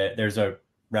 like there's a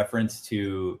reference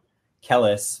to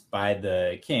Kellis by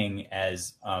the king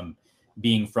as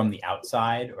being from the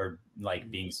outside, or like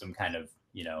being some kind of,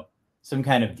 you know, some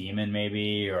kind of demon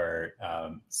maybe, or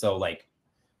so like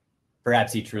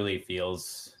perhaps he truly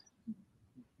feels,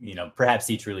 you know, perhaps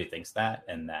he truly thinks that,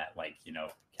 and that like, you know,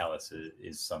 Kellis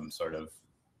is some sort of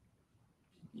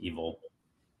evil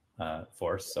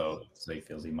force, so he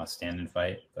feels he must stand and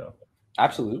fight. So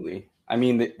absolutely. I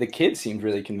mean, the kid seemed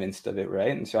really convinced of it,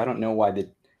 right? And so I don't know why the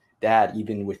dad,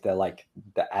 even with the like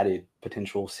the added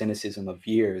potential cynicism of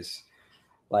years,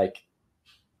 like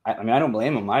I mean, I don't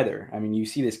blame him either. I mean, you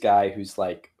see this guy who's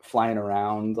like flying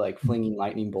around, like flinging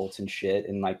lightning bolts and shit,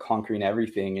 and like conquering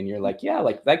everything, and you're like, yeah,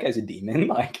 like that guy's a demon,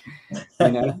 like,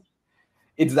 you know.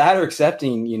 It's that, or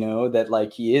accepting, you know, that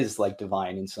like he is like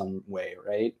divine in some way,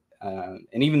 right?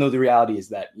 And even though the reality is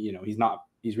that, you know,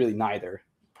 he's really neither,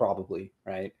 probably,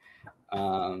 right?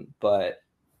 But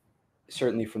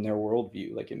certainly from their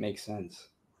worldview, like it makes sense.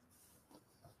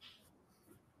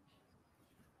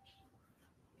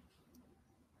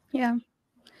 Yeah.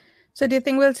 So do you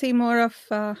think we'll see more of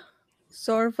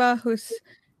Sorva, who's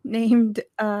named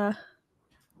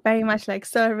very much like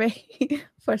Survey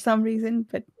for some reason?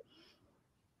 But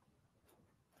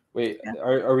wait, yeah.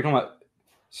 are we talking about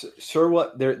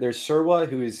Surwa? There's Surwa,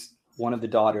 who is one of the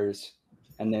daughters,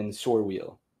 and then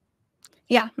Sorwheel.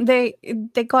 Yeah, they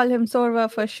call him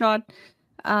Sorva for short,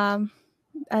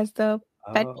 as the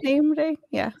pet name, right?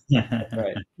 Yeah.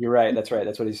 Right. You're right. That's right.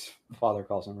 That's what his father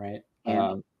calls him, right?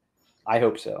 Yeah. I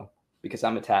hope so, because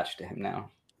I'm attached to him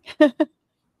now.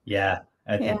 Yeah,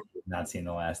 I think we've not seen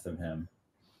the last of him.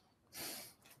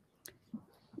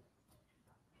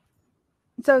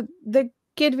 So the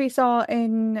kid we saw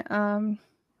in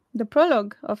the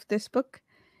prologue of this book,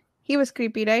 he was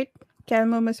creepy, right?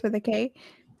 Calmumus with a K.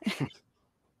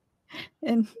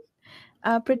 And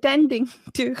pretending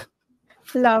to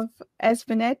love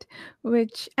Espinette,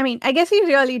 which, I mean, I guess he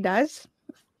really does.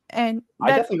 And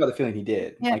I definitely got the feeling he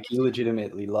did. Yeah. Like, he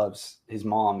legitimately loves his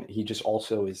mom. He just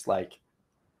also is like,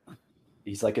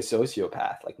 he's like a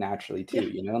sociopath, like naturally too,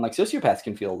 you know? And like sociopaths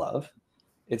can feel love.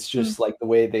 It's just like the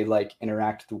way they like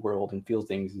interact with the world and feel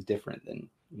things is different than,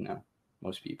 you know,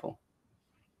 most people.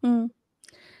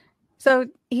 So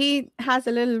he has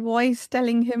a little voice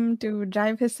telling him to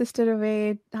drive his sister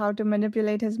away, how to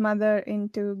manipulate his mother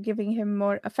into giving him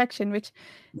more affection, which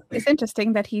is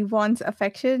interesting that he wants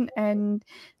affection. And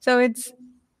so it's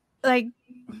like,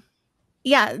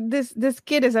 yeah, this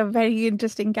kid is a very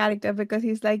interesting character, because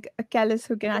he's like a callous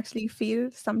who can actually feel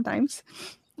sometimes,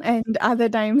 and other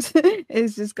times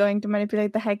is just going to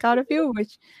manipulate the heck out of you,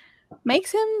 which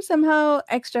makes him somehow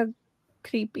extra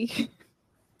creepy.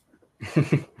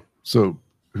 So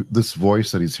this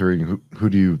voice that he's hearing, who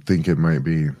do you think it might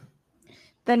be?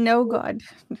 The no god.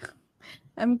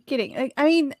 I'm kidding. Like, I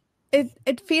mean,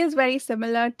 it feels very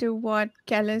similar to what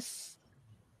Callus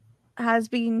has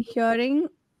been hearing,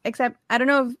 except I don't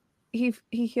know if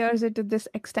he hears it to this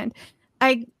extent.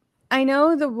 I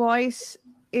know the voice,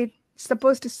 it's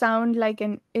supposed to sound like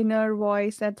an inner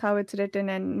voice. That's how it's written,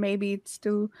 and maybe it's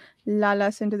to lull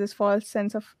us into this false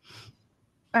sense of,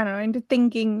 I don't know, into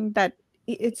thinking that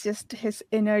it's just his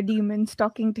inner demons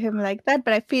talking to him like that.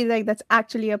 But I feel like that's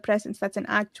actually a presence. That's an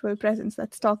actual presence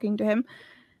that's talking to him.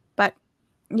 But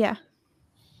yeah.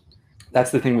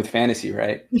 That's the thing with fantasy,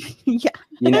 right? Yeah.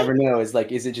 You never know. Is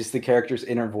like, is it just the character's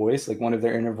inner voice, like one of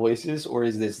their inner voices, or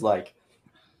is this like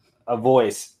a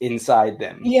voice inside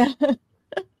them? Yeah.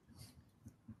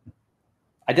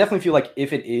 I definitely feel like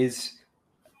if it is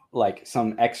like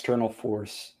some external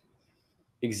force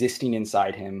existing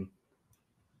inside him,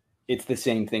 it's the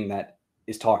same thing that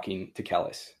is talking to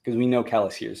Kellis, because we know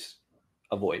Kellis hears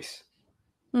a voice,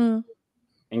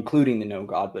 including the no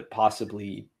God, but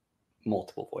possibly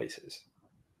multiple voices.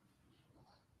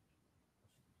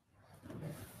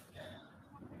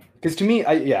 Because to me,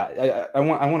 I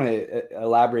want to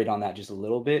elaborate on that just a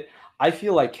little bit. I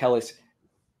feel like Kellis,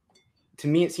 to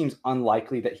me, it seems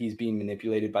unlikely that he's being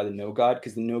manipulated by the no God,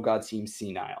 because the no God seems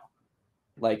senile.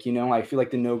 Like, you know, I feel like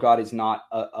the no God is not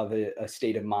of a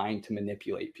state of mind to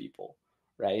manipulate people,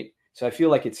 right? So I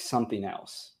feel like it's something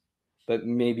else. But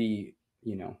maybe,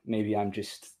 you know, maybe I'm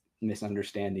just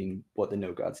misunderstanding what the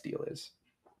no God's deal is.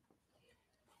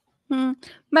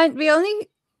 But we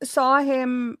only saw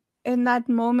him in that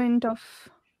moment of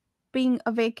being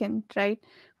awakened, right?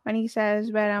 When he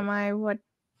says, "Where am I? What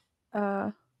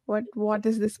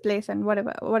is this place?" and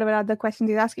whatever other questions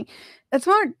he's asking. It's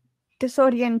more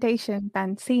disorientation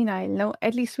than senile. No,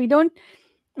 at least we don't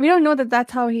know that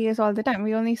that's how he is all the time.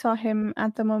 We only saw him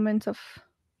at the moments of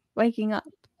waking up.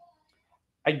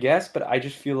 I guess, but I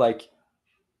just feel like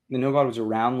the no God was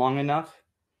around long enough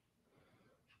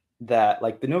that,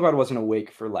 like, the no God wasn't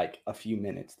awake for like a few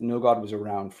minutes. The no God was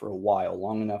around for a while,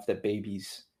 long enough that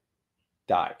babies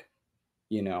died,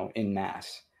 you know, in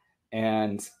mass.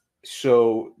 And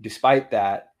so despite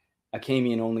that,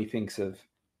 Akamian only thinks of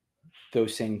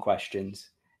those same questions.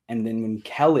 And then when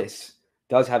Kellis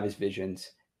does have his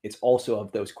visions, it's also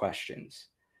of those questions.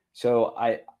 So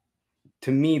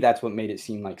to me, that's what made it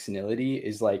seem like senility,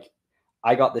 is like,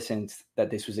 I got the sense that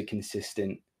this was a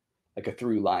consistent, like a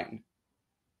through line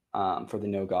for the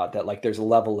no God, that like there's a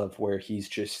level of where he's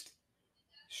just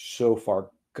so far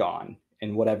gone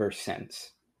in whatever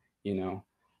sense, you know.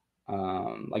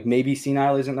 Like maybe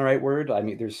senile isn't the right word. I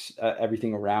mean, there's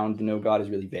everything around the no God is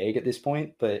really vague at this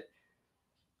point, but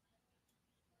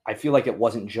I feel like it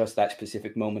wasn't just that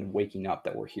specific moment of waking up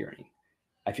that we're hearing.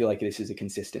 I feel like this is a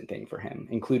consistent thing for him,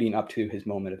 including up to his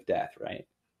moment of death, right?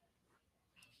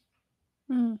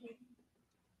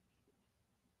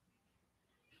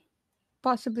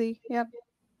 Possibly, yep.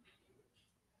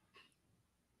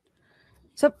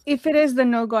 So if it is the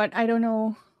no God, I don't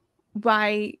know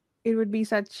why it would be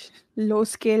such low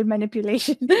scale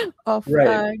manipulation of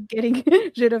getting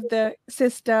rid of the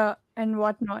sister and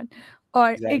whatnot.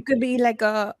 Or it could be like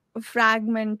a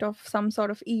fragment of some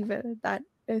sort of evil that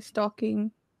is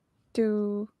talking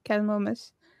to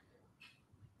Kelmomus.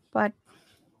 But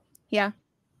yeah.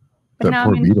 But that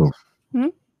poor beetle.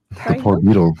 Sorry, the poor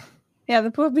beetle. Yeah,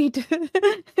 the poor beetle.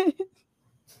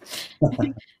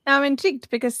 Now I'm intrigued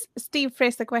because Steve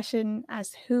phrased the question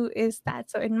as who is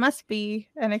that? So it must be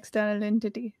an external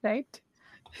entity, right?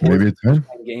 Maybe it's him.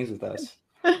 Playing games with us.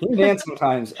 Dan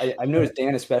sometimes, I've noticed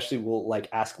Dan especially will like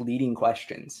ask leading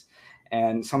questions,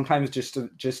 and sometimes just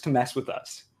to mess with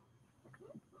us.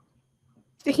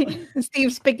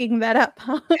 Steve's picking that up,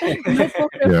 huh? No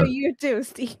poker for you too,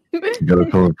 Steve. You gotta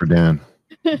fill it for Dan.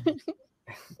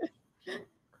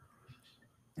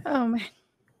 Oh man.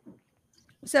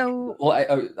 So,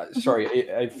 well,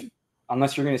 sorry,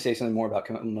 unless you're going to say something more about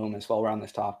Lomas while we're on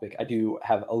this topic, I do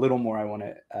have a little more I want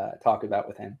to talk about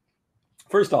with him.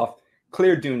 First off,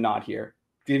 clear do not here,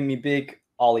 giving me big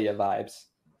Alia vibes.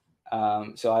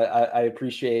 So I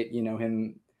appreciate, you know,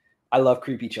 him. I love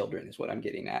creepy children is what I'm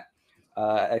getting at.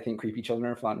 I think creepy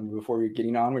children are fun. Before we're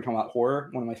getting on, we're talking about horror.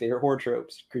 One of my favorite horror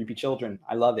tropes, creepy children.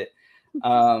 I love it.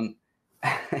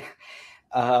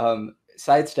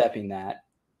 Sidestepping that.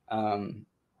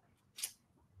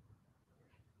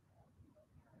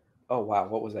 Oh, wow.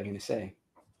 What was I going to say?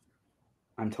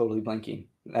 I'm totally blanking.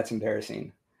 That's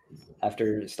embarrassing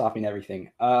after stopping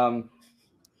everything. Como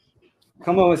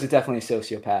is definitely a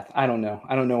sociopath. I don't know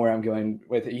where I'm going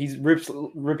with it. He's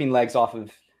ripping legs off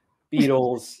of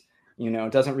beetles, you know,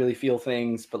 doesn't really feel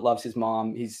things, but loves his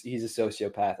mom. He's a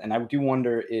sociopath. And I do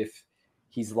wonder if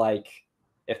he's like,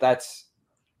 if that's,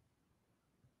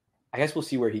 I guess we'll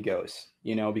see where he goes,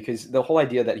 you know, because the whole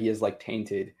idea that he is like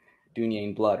tainted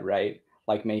Dunyan blood, right?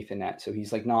 Like Mathanet. So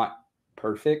he's like not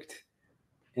perfect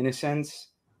in a sense,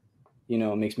 you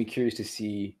know. It makes me curious to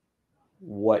see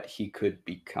what he could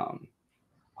become.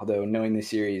 Although knowing the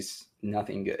series,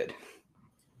 nothing good.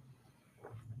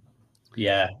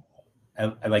 Yeah.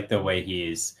 I like the way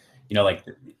he's, you know, like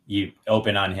you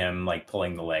open on him, like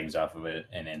pulling the legs off of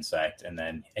an insect. And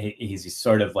then he's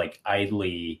sort of like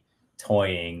idly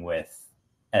toying with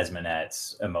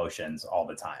Esmanet's emotions all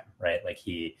the time, right? Like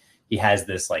he has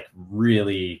this like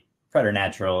really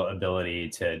preternatural ability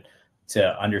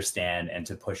to understand and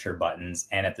to push her buttons,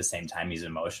 and at the same time he's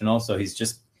emotional. So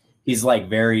he's like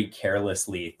very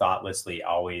carelessly, thoughtlessly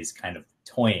always kind of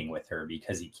toying with her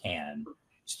because he can,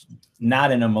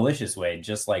 not in a malicious way,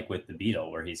 just like with the beetle,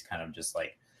 where he's kind of just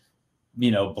like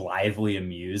blithely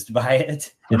amused by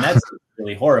it. And that's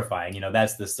really horrifying.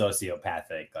 That's the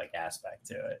sociopathic like aspect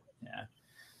to it. Yeah.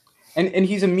 And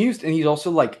he's amused, and he's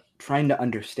also like trying to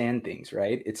understand things,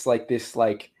 right? It's like this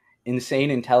like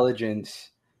insane intelligence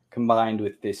combined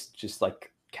with this just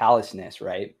like callousness,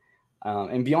 right?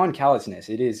 And beyond callousness,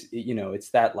 it's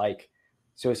that like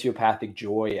sociopathic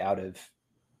joy out of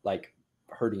like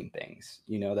hurting things,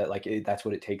 that like that's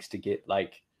what it takes to get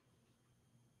like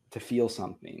to feel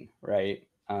something, right?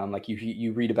 Like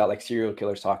you read about like serial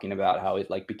killers talking about how it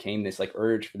like became this like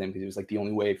urge for them because it was like the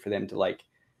only way for them to like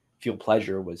feel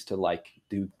pleasure was to like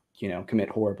do commit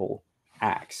horrible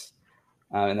acts,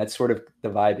 and that's sort of the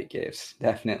vibe it gives.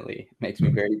 Definitely makes me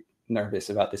very nervous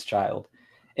about this child,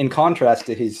 in contrast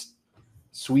to his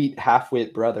sweet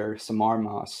half-wit brother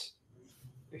Samarmas,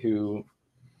 who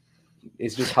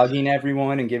is just hugging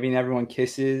everyone and giving everyone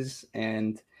kisses.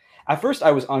 And at first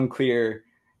I was unclear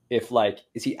if like,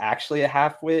 is he actually a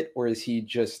half-wit or is he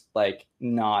just like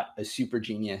not a super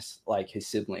genius like his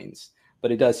siblings?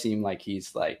 But it does seem like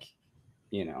he's like,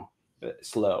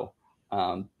 slow,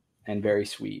 and very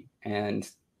sweet, and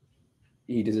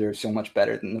he deserves so much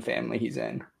better than the family he's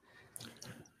in.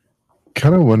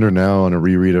 Kind of wonder now on a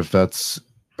reread if that's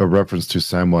a reference to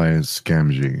Samwise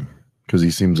Gamgee, because he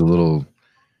seems a little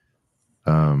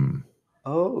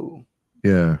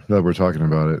yeah, that we're talking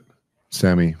about it.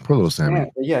 Sammy, poor little Sammy.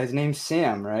 Yeah, his name's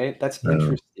Sam, right? That's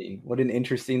interesting. What an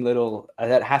interesting little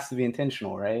that has to be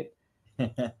intentional, right?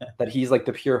 That he's like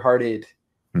the pure-hearted.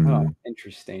 Oh,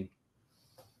 interesting.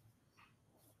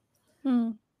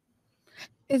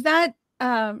 Is that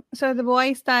so the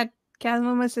voice that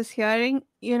Calmumus is hearing,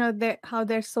 how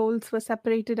their souls were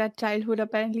separated at childhood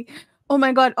apparently? Oh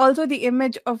my god, also the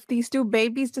image of these two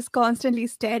babies just constantly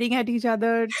staring at each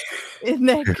other in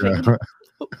their cradle.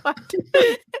 What?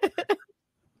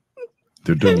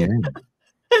 They're doing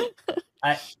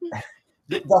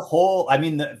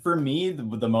for me,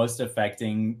 the most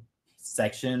affecting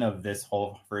section of this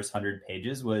whole first 100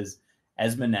 pages was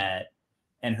Esmonette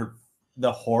and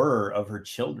the horror of her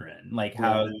children, like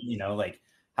how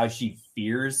how she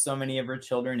fears so many of her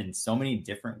children in so many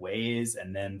different ways,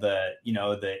 and then the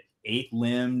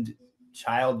 8-limbed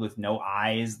child with no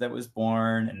eyes that was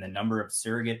born, and the number of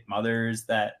surrogate mothers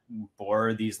that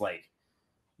bore these like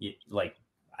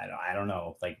I don't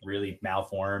know, like really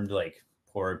malformed, like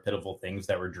poor pitiful things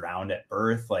that were drowned at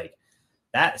birth. Like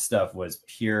that stuff was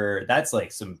pure. That's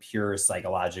like some pure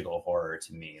psychological horror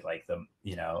to me. Like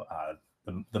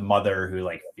the mother who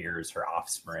like fears her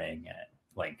offspring, and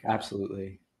like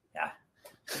absolutely.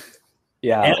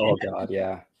 Yeah. Oh god.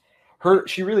 Yeah.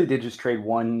 She really did just trade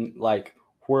one like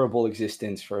horrible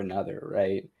existence for another,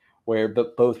 right?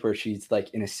 Both where she's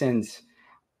like, in a sense,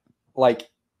 like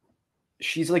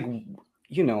she's like,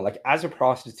 like as a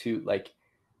prostitute, like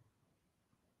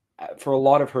for a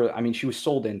lot of her, I mean, she was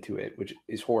sold into it, which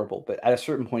is horrible, but at a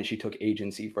certain point she took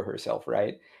agency for herself,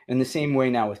 right? In the same way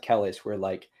now with Kellis, where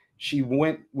like she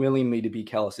went willingly to be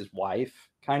Kellis's wife,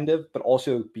 kind of, but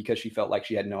also because she felt like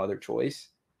she had no other choice,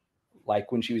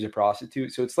 like when she was a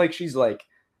prostitute. So it's like she's like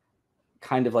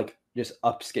kind of like just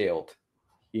upscaled,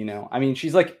 I mean,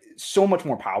 she's like so much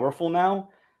more powerful now,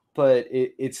 but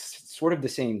it's sort of the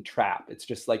same trap. It's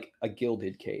just like a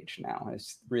gilded cage now.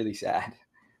 It's really sad.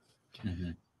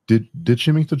 Mm-hmm. Did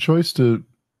she make the choice to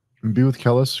be with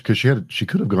Kellis? Because she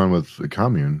could have gone with the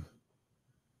commune.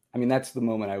 I mean, that's the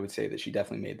moment I would say that she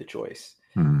definitely made the choice.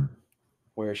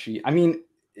 Where she, I mean,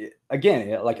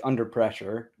 again, like under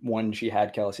pressure. One, she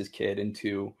had Kellis's kid, and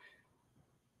two,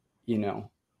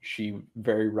 she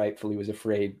very rightfully was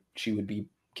afraid she would be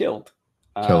killed.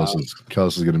 Kellis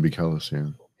is going to be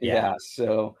Kellis, yeah.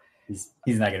 So he's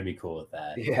not going to be cool with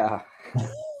that. Yeah.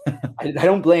 I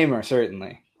don't blame her,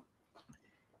 certainly.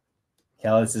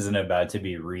 Kellis isn't about to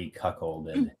be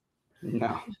re-cuckolded.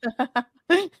 No.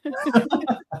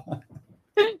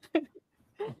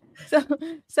 So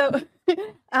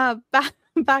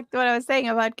back to what I was saying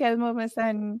about Kelmumus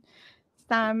and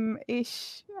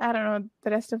Sam-ish. I don't know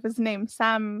the rest of his name.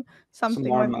 Sam something.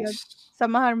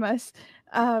 Samarmas.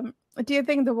 Do you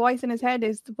think the voice in his head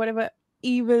is whatever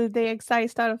evil they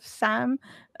excised out of Sam?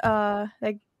 I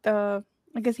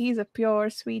guess he's a pure,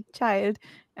 sweet child,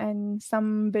 and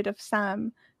some bit of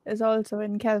Sam is also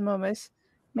in Kelmumus,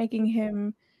 making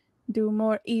him do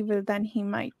more evil than he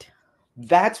might.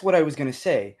 That's what I was going to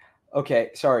say. Okay,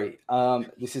 sorry.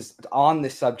 This is on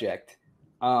this subject.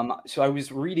 So I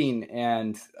was reading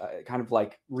and kind of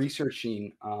like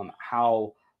researching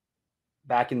how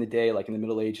back in the day, like in the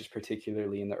Middle Ages,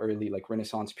 particularly in the early like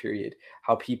Renaissance period,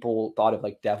 how people thought of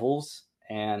like devils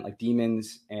and like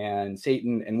demons and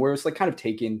Satan, and where it's like kind of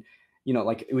taken you know,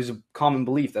 like it was a common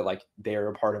belief that like they're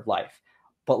a part of life,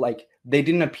 but like they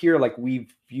didn't appear like we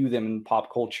view them in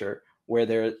pop culture, where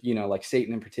they're, you know, like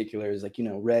Satan in particular is like, you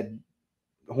know, red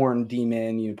horn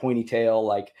demon, you know, pointy tail,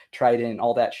 like trident,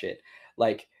 all that shit.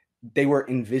 Like they were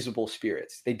invisible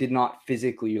spirits. They did not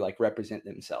physically like represent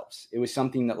themselves. It was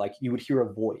something that like you would hear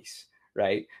a voice,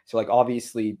 right? So like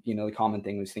obviously, you know, the common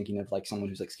thing was thinking of like someone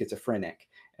who's like schizophrenic,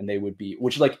 and they would be,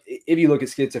 which like if you look at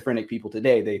schizophrenic people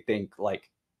today, they think like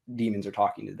demons are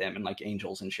talking to them and like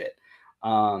angels and shit.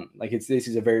 Like this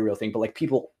is a very real thing, but like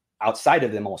people outside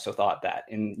of them also thought that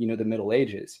in, you know, the Middle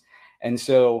Ages. And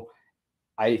so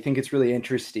I think it's really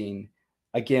interesting,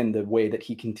 again, the way that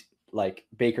he can like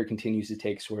Baker continues to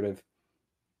take sort of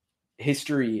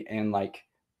history and like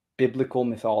biblical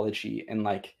mythology and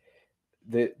like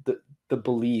the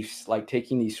beliefs, like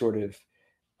taking these sort of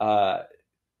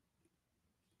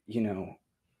you know,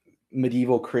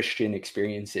 medieval Christian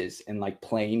experiences and like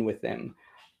playing with them.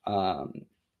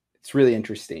 It's really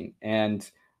interesting. And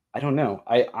I don't know.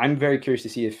 I'm very curious to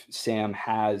see if Sam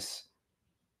has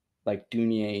like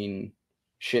Dunyan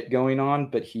shit going on,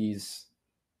 but he's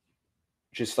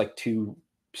just like too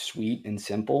sweet and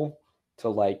simple to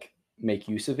like make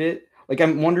use of it. Like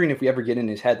I'm wondering if we ever get in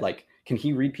his head, like, can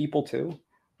he read people too?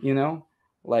 You know,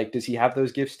 like, does he have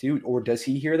those gifts too? Or does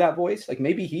he hear that voice? Like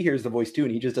maybe he hears the voice too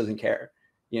and he just doesn't care,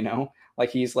 you know?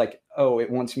 Like he's like, oh, it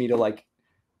wants me to like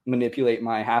manipulate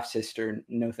my half sister.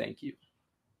 No, thank you.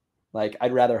 Like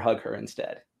I'd rather hug her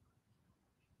instead.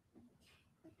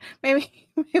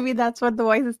 Maybe that's what the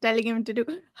voice is telling him to do.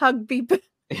 Hug people.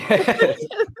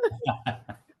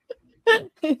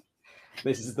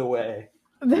 This is the way.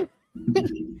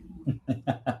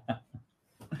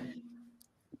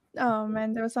 Oh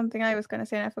man, there was something I was gonna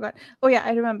say and I forgot. Oh yeah,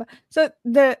 I remember. So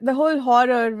the whole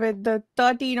horror with the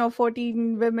 13 or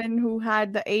 14 women who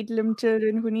had the 8-limbed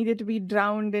children who needed to be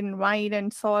drowned in wine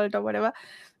and salt or whatever,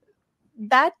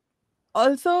 that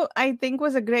also I think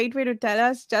was a great way to tell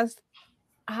us just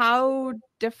how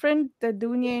different the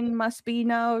Dunyan must be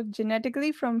now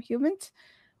genetically from humans,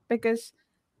 because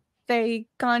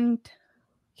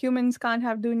humans can't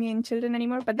have Dunyan children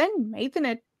anymore. But then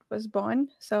Maithanet was born,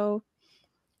 so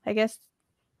I guess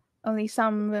only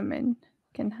some women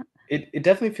can have. It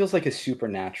definitely feels like a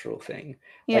supernatural thing.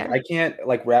 Yeah. Like I can't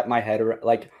like wrap my head around,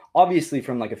 like obviously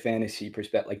from like a fantasy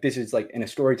perspective, like this is like in a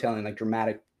storytelling, like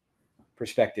dramatic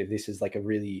perspective, this is like a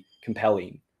really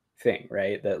compelling thing,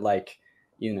 right? That like,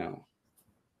 you know,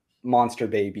 monster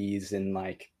babies and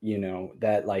like, you know,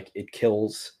 that like it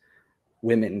kills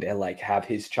women to like have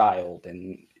his child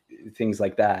and things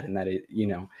like that, and that it, you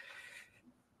know,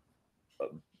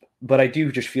 but I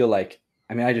do just feel like,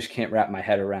 I mean, I just can't wrap my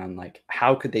head around like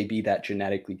how could they be that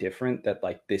genetically different that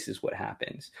like this is what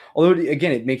happens. Although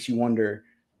again, it makes you wonder,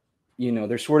 you know,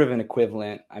 there's sort of an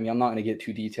equivalent. I mean, I'm not going to get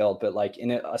too detailed, but like in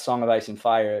a Song of Ice and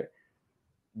Fire,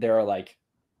 there are like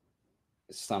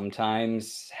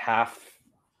sometimes half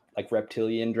like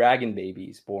reptilian dragon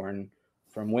babies born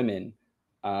from women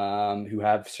who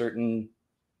have certain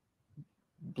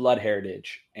blood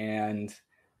heritage. And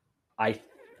I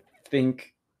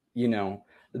think, you know,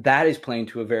 that is playing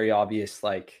to a very obvious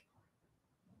like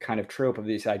kind of trope of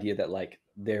this idea that like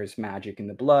there's magic in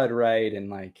the blood, right? And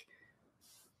like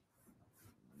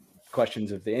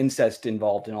questions of the incest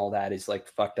involved and all that is like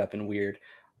fucked up and weird.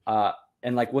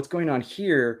 And like what's going on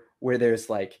here where there's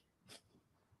like,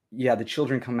 yeah, the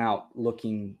children come out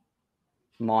looking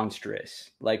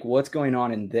monstrous. Like what's going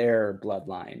on in their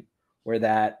bloodline where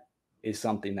that is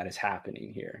something that is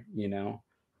happening here, you know?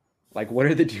 Like what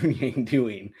are the Dunyan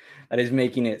doing that is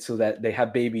making it so that they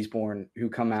have babies born who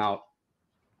come out,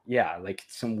 yeah, like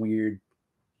some weird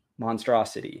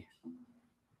monstrosity.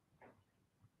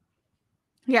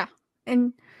 Yeah.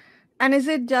 And is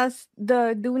it just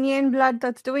the Dunyan blood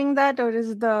that's doing that, or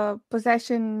is the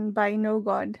possession by no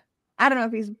god? I don't know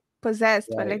if he's possessed,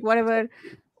 but like whatever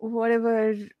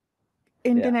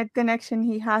internet connection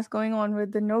he has going on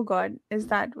with the no god, is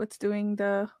that what's doing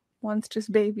the monstrous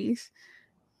babies?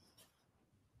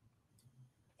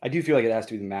 I do feel like it has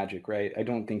to be the magic, right? I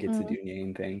don't think it's the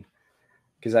Dunyan thing,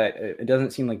 because it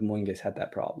doesn't seem like Moingus had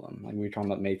that problem. Like we were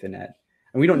talking about Maithanet,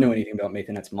 and we don't know anything about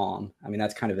Maithanet's mom. I mean,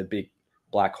 that's kind of a big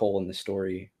black hole in the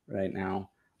story right now.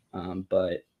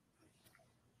 But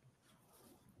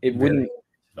it wouldn't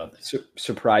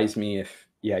surprise me if,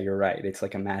 yeah, you're right. It's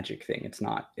like a magic thing. It's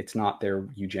not their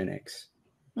eugenics.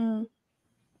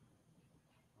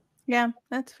 Yeah,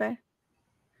 that's fair.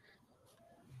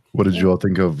 What did you all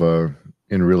think of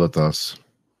Enrealitas,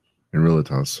 or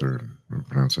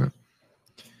pronounce it?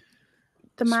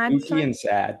 The mad spooky and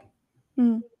sad.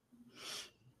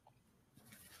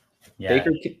 Yeah.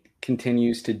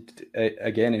 continues to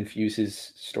again infuse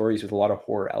his stories with a lot of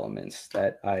horror elements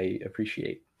that I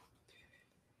appreciate.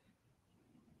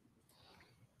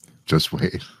 Just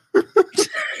wait.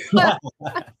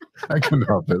 I couldn't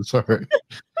help it. Sorry.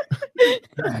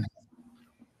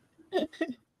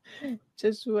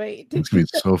 Just wait. It's gonna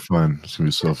be so fun. It's gonna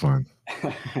be so fun.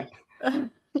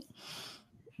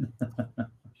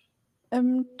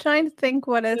 I'm trying to think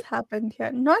what has happened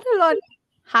here. Not a lot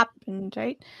happened,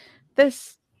 right?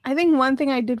 I think one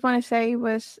thing I did want to say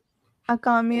was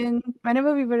Akamian,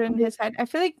 whenever we were in his head, I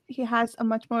feel like he has a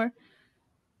much more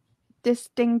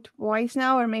distinct voice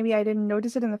now, or maybe I didn't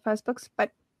notice it in the first books,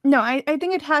 but no, I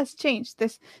think it has changed.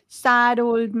 This sad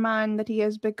old man that he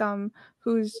has become,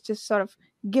 who's just sort of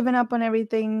given up on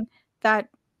everything that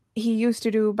he used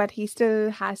to do, but he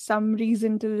still has some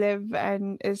reason to live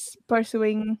and is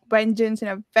pursuing vengeance in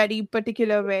a very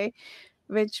particular way,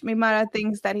 which Mimara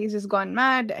thinks that he's just gone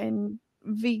mad, and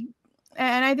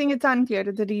I think it's unclear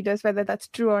to the readers whether that's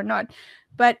true or not.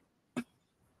 But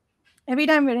every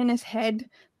time we're in his head,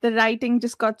 the writing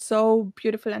just got so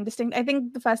beautiful and distinct. I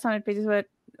think the first 100 pages were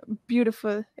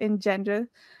beautiful in general.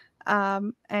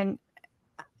 And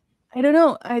I don't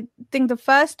know, I think the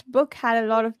first book had a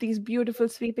lot of these beautiful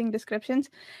sweeping descriptions,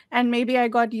 and maybe I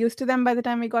got used to them by the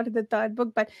time we got to the third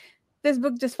book, but this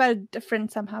book just felt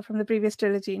different somehow from the previous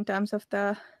trilogy in terms of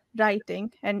the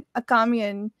writing. And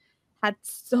Akamian had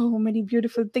so many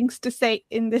beautiful things to say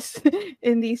in this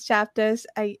in these chapters.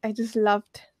 I just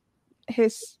loved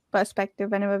his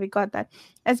perspective whenever we got that.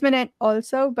 Esmenet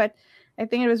also, but I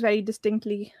think it was very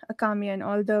distinctly Akamian,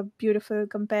 all the beautiful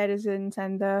comparisons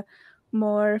and the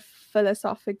more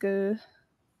philosophical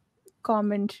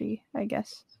commentary, I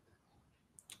guess.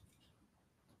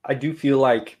 I do feel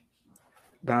like,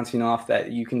 bouncing off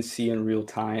that, you can see in real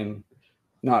time,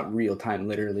 not real time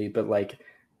literally, but like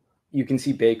you can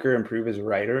see Baker improve as a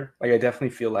writer. Like I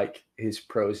definitely feel like his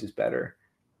prose is better.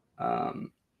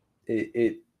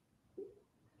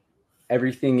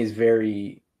 Everything is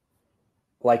very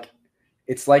like,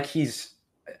 it's like he's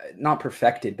not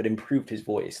perfected, but improved his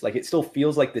voice. Like it still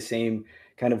feels like the same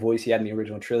kind of voice he had in the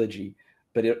original trilogy,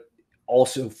 but it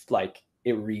also like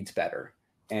it reads better.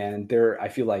 And I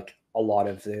feel like a lot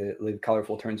of the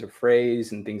colorful turns of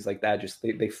phrase and things like that, just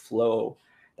they flow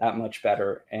that much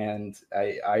better. And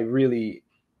I really,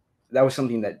 that was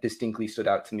something that distinctly stood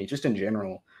out to me, just in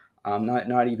general.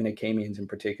 Not even Acamians in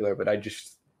particular, but I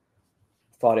just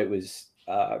thought it was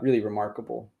really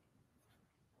remarkable.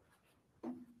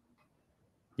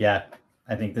 Yeah,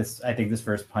 I think this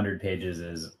first 100 pages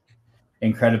is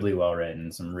incredibly well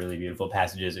written. Some really beautiful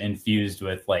passages infused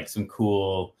with like some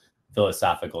cool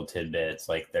philosophical tidbits.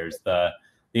 Like there's the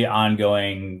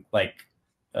ongoing like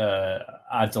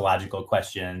ontological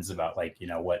questions about like, you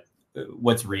know,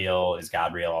 what's real, is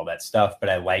God real, all that stuff. But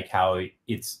I like how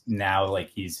it's now like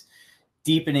he's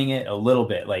deepening it a little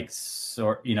bit. Like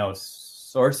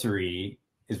sorcery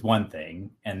is one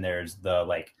thing, and there's the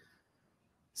like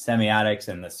semiotics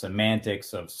and the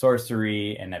semantics of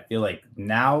sorcery, and I feel like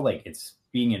now like it's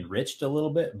being enriched a little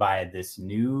bit by this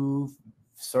new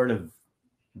sort of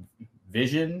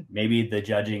vision, maybe the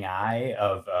judging eye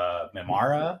of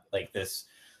Mimara, like this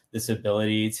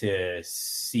ability to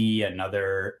see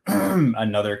another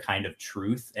another kind of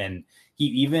truth. And he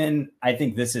even, I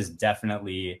think this is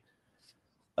definitely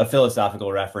a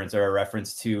philosophical reference, or a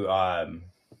reference to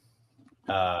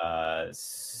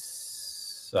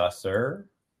Saussure,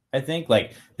 I think.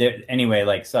 Like anyway,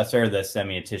 like Saussure, the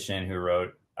semiotician who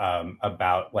wrote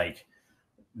about like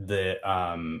the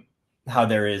how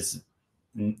there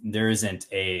isn't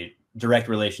a direct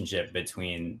relationship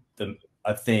between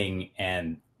a thing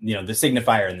and, you know, the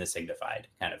signifier and the signified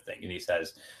kind of thing. And he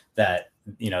says that,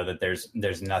 you know, that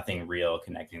there's nothing real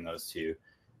connecting those two,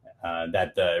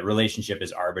 that the relationship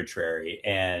is arbitrary.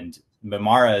 And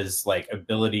Mimara's like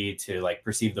ability to like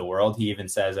perceive the world, he even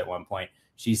says at one point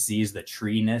she sees the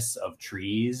treeness of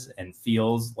trees and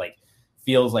feels like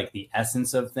the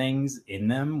essence of things in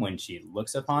them when she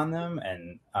looks upon them.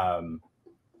 And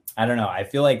I don't know, I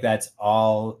feel like it's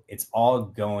all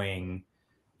going,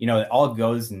 you know, it all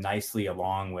goes nicely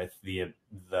along with the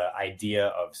idea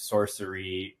of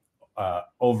sorcery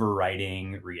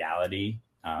overriding reality.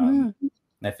 And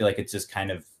I feel like it's just kind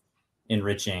of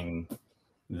enriching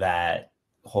that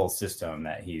whole system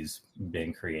that he's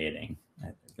been creating. I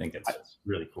think it's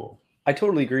really cool. I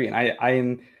totally agree.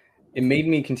 And it made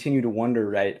me continue to wonder,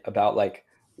 right, about like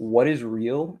what is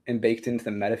real and baked into the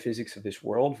metaphysics of this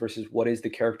world versus what is the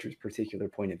character's particular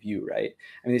point of view, right?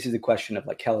 I mean, this is the question of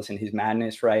like Kellis and his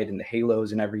madness, right, and the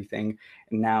halos and everything.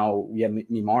 And now we have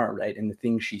Mimara, right, and the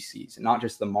things she sees, and not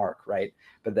just the mark, right,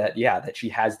 but that she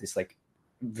has this like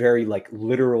very like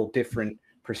literal different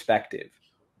perspective,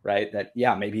 right? That,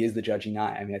 yeah, maybe is the judging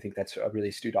eye. I mean, I think that's a really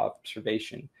astute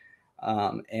observation.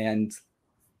 And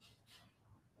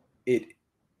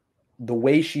the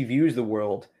way she views the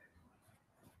world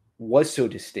was so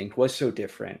distinct, was so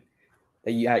different,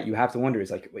 that you have to wonder,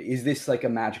 is like, is this like a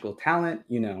magical talent?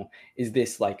 You know, is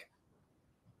this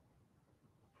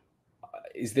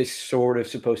sort of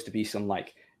supposed to be some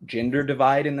like gender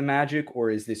divide in the magic,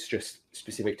 or is this just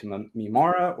specific to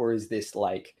Mimara, or is this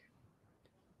like,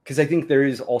 because I think there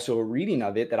is also a reading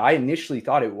of it that I initially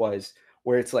thought it was,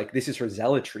 where it's like, this is her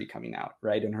zealotry coming out,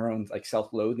 right? And her own like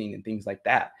self-loathing and things like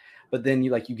that. But then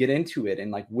you get into it,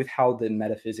 and like with how the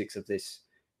metaphysics of this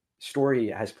story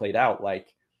has played out,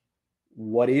 like,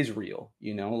 what is real,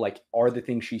 you know, like, are the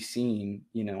things she's seeing,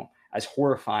 you know, as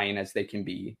horrifying as they can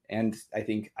be, and I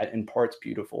think in parts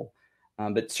beautiful,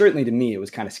 but certainly to me it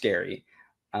was kind of scary.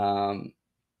 You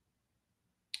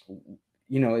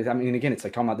know, I mean, again, it's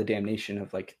like talking about the damnation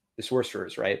of like the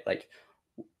sorcerers, right? Like,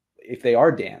 if they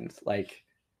are damned, like,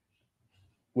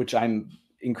 which I'm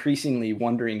increasingly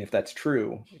wondering if that's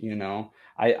true, you know.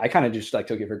 I kind of just like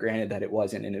took it for granted that it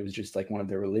wasn't, and it was just like one of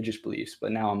their religious beliefs,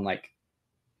 but now I'm like,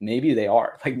 maybe they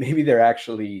are, like, maybe they're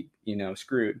actually, you know,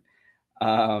 screwed,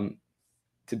 to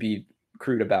be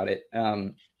crude about it.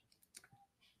 I'm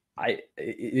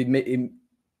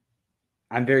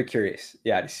very curious,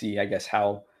 to see, I guess,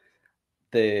 how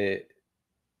the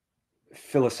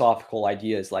philosophical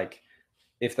ideas, like,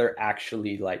 if they're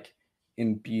actually like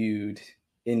imbued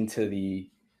into the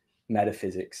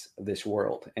metaphysics of this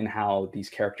world, and how these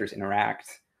characters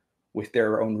interact with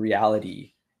their own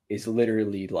reality is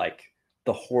literally like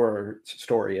the horror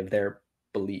story of their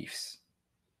beliefs.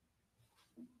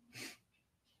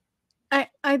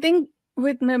 I think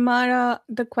with Mimara,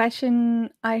 the question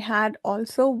I had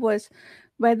also was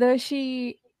whether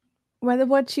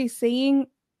what she's saying,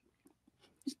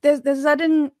 there's a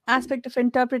certain aspect of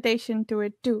interpretation to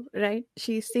it too, right?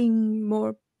 She's seeing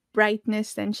more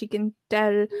brightness, and she can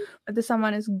tell whether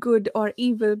someone is good or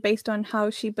evil based on how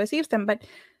she perceives them. But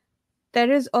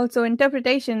there is also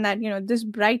interpretation that, you know, this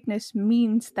brightness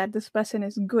means that this person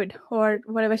is good, or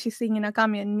whatever she's seeing in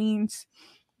Akamian means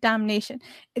damnation.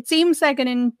 It seems like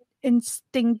an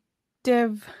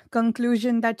instinctive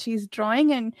conclusion that she's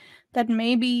drawing, and that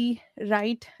may be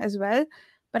right as well.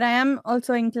 But I am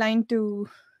also inclined to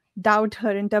doubt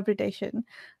her interpretation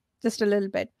just a little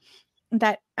bit.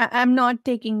 That I'm not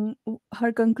taking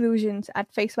her conclusions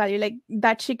at face value. Like,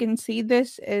 that she can see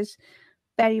this is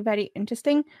very, very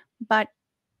interesting, but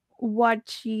what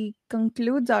she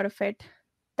concludes out of it,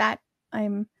 that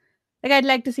I'm like, I'd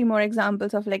like to see more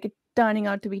examples of like it turning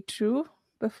out to be true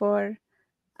before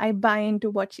I buy into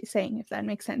what she's saying, if that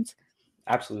makes sense.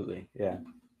 Absolutely, yeah.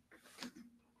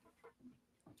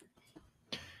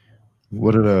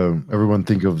 What did everyone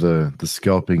think of the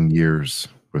scalping years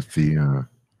with the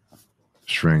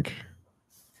shrink?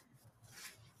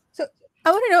 So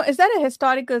I want to know, is that a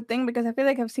historical thing? Because I feel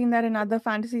like I've seen that in other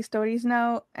fantasy stories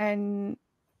now, and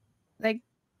like,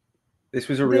 this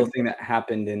was a real thing that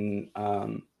happened in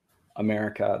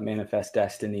America. Manifest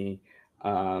Destiny.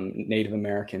 Native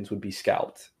Americans would be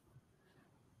scalped.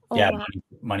 oh, Yeah, wow.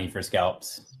 money for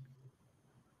scalps.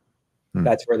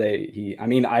 That's where I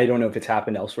mean, I don't know if it's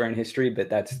happened elsewhere in history, but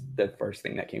that's the first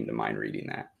thing that came to mind reading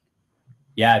that.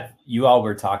 Yeah, you all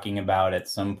were talking about at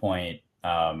some point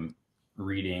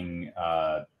reading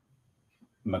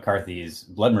McCarthy's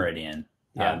Blood Meridian.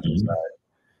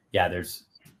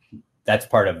 That's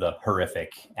part of the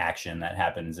horrific action that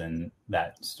happens in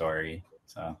that story.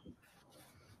 So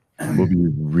we'll be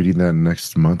reading that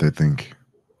next month, I think.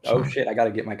 Oh shit, I got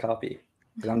to get my copy,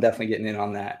 because I'm definitely getting in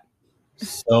on that.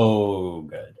 So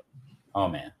good. Oh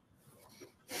man.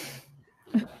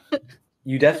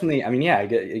 You definitely, I mean, yeah,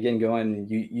 again, going,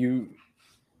 you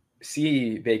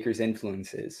see Baker's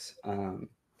influences, and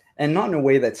not in a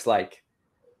way that's like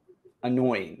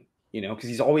annoying, you know, because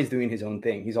he's always doing his own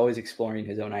thing. He's always exploring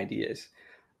his own ideas.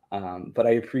 But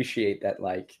I appreciate that,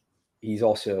 like, he's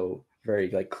also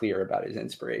very like clear about his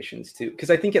inspirations too,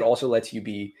 because I think it also lets you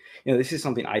be, you know, this is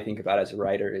something I think about as a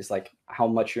writer, is like how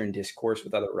much you're in discourse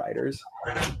with other writers,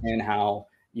 and how,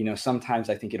 you know, sometimes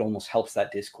I think it almost helps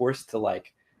that discourse to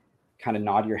like kind of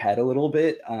nod your head a little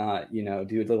bit, you know,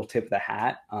 do a little tip of the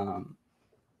hat,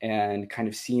 and kind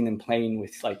of seeing them playing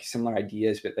with like similar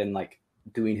ideas, but then like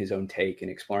doing his own take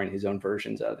and exploring his own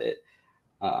versions of it.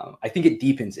 I think it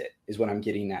deepens it, is what I'm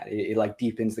getting at. It like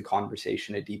deepens the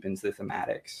conversation. It deepens the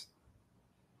thematics.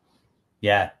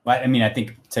 Yeah. I mean, I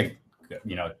think to,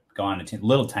 you know, go on a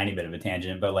little tiny bit of a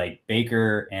tangent, but like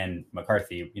Baker and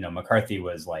McCarthy, you know, McCarthy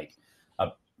was like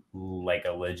like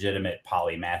a legitimate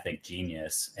polymathic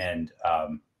genius, and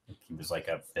he was like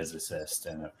a physicist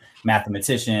and a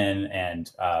mathematician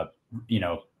and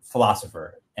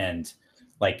philosopher, and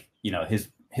like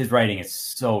his writing is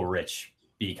so rich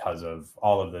because of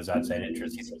all of those outside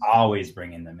interests. He's always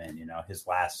bringing them in. His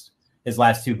last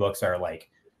two books are like,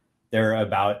 they're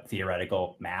about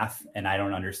theoretical math, and I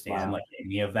don't understand like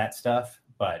any of that stuff,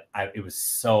 but it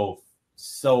was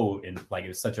it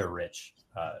was such a rich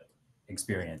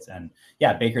experience. And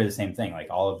yeah, Baker, the same thing. Like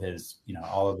all of his,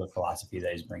 all of the philosophy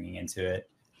that he's bringing into it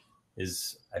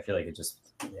is, I feel like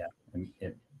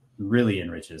it really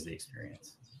enriches the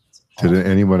experience. Did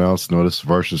anyone else notice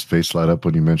Varsha's face light up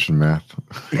when you mentioned math?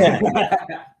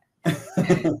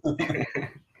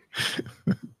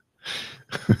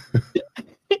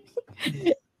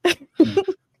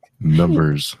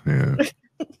 Numbers, yeah.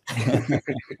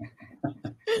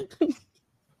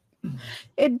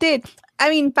 It did. I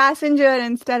mean, Passenger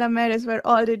and Stella Maris were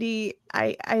already,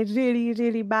 I really,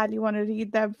 really badly want to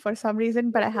read them for some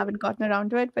reason, but I haven't gotten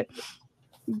around to it. But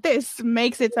this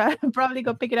makes it, so I'll probably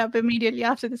go pick it up immediately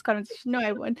after this conversation. No,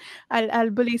 I won't. I'll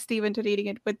bully Steve into reading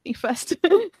it with me first.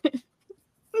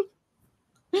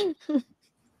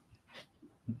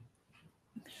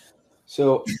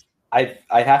 So I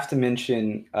have to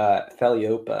mention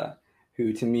Theliopa,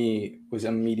 who to me was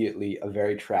immediately a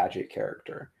very tragic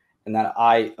character, and that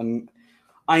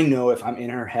I know if I'm in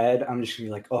her head, I'm just gonna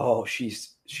be like, oh,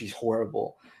 she's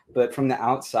horrible. But from the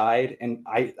outside, and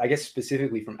I guess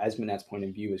specifically from Esmenet's point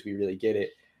of view, as we really get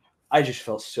it, I just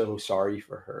felt so sorry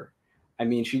for her. I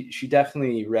mean, she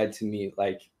definitely read to me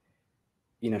like,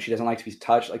 she doesn't like to be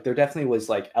touched. Like there definitely was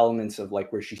like elements of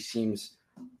like where she seems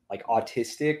like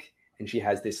autistic, and she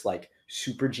has this like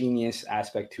super genius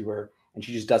aspect to her, and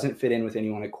she just doesn't fit in with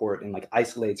anyone at court and like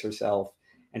isolates herself.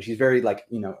 And she's very like,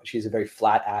 she has a very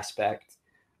flat aspect.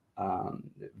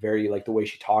 Very like the way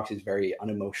she talks is very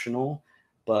unemotional,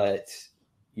 but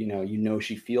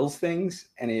she feels things,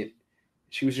 and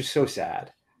she was just so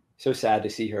sad to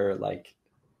see her. Like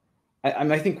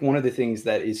I think one of the things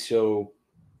that is so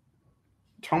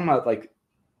talking about, like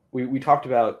we talked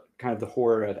about kind of the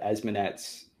horror of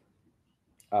Esmenet's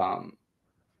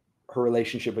her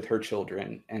relationship with her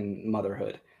children and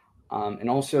motherhood, and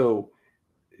also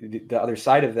the other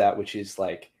side of that, which is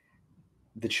like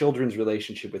the children's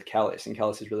relationship with Kellis and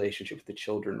Kellis's relationship with the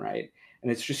children, right?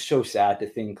 And it's just so sad to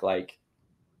think like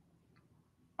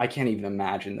I can't even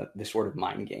imagine the sort of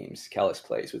mind games Kellis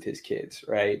plays with his kids,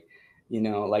 right?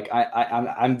 Like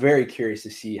I'm very curious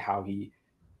to see how he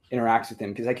interacts with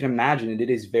them, because I can imagine it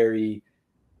is very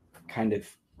kind of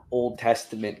Old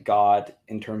Testament God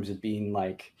in terms of being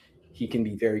like, he can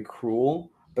be very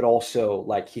cruel, but also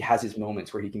like he has his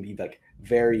moments where he can be like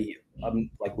very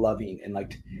like loving and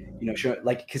like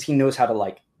like because he knows how to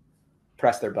like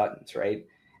press their buttons, right?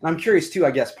 And I'm curious too,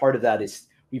 I guess part of that is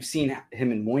we've seen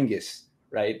him in Moingus,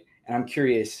 right? And I'm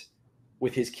curious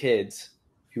with his kids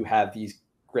who have these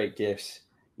great gifts,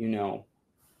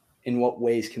 in what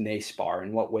ways can they spar?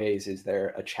 In what ways is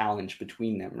there a challenge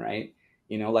between them, right?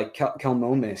 Like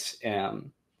Kelmomis,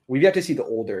 we've yet to see the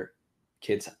older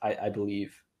kids, I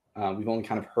believe. We've only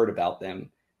kind of heard about them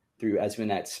through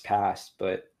Esmenet's past,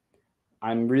 but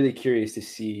I'm really curious to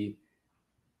see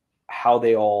how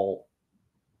they all,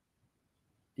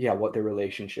 what their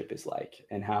relationship is like,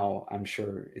 and how I'm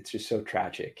sure it's just so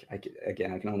tragic. I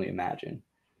can only imagine.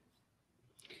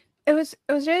 It was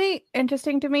really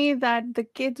interesting to me that the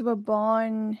kids were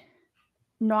born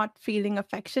not feeling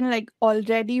affection, like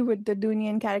already with the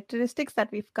Dunian characteristics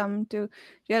that we've come to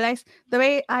realize. The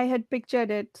way I had pictured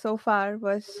it so far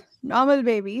was normal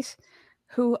babies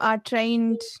who are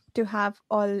trained to have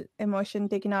all emotion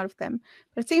taken out of them.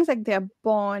 But it seems like they're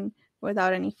born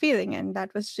without any feeling, and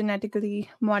that was genetically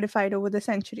modified over the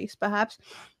centuries, perhaps.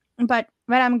 But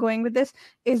where I'm going with this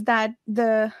is that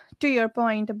to your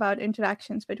point about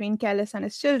interactions between Kellis and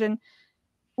his children,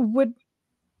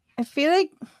 I feel like,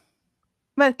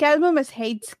 well, Calmumus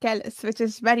hates Kellis, which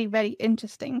is very, very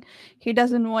interesting. He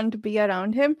doesn't want to be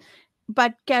around him,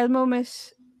 but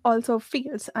Calmumus also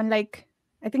feels, unlike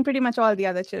I think pretty much all the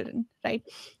other children, right?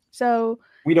 So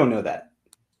we don't know that.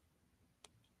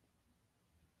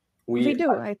 We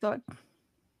do, I thought.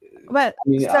 Well,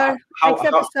 except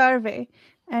the survey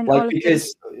and like, all of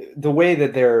because the way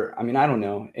that they're, I don't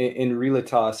know. In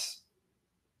Realitas,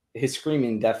 his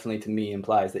screaming definitely to me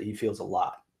implies that he feels a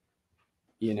lot,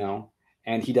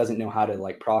 and he doesn't know how to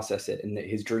like process it in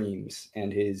his dreams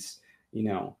and his,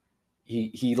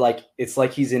 he like, it's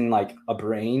like he's in like a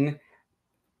brain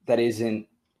that isn't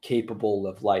capable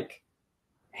of like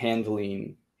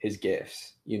handling his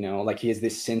gifts, like he has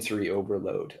this sensory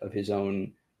overload of his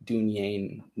own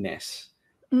Dunyan-ness.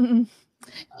 Mhm.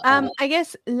 I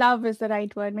guess love is the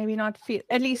right word, maybe not feel,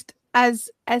 at least as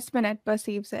Espinette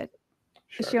perceives it.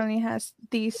 Sure. She only has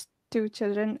these two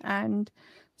children and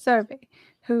Survey,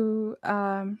 who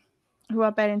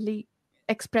apparently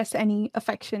express any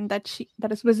affection that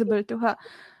is visible to her.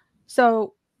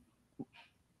 So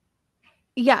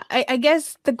yeah, I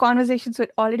guess the conversations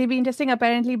would already be interesting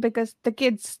apparently, because the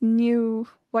kids knew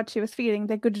what she was feeling.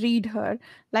 They could read her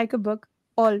like a book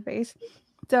always.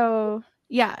 So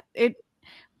yeah,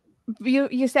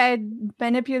 you said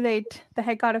manipulate the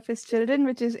heck out of his children,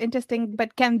 which is interesting,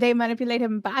 but can they manipulate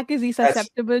him back? Is he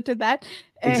susceptible to that?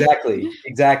 Exactly.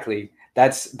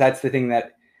 That's the thing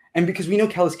that, and because we know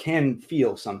Kellis can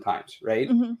feel sometimes, right?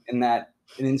 Mhm. And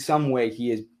in some way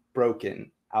he is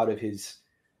broken out of his,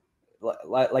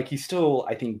 like he's still,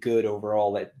 I think, good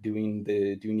overall at doing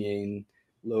the Dunyan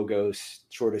logos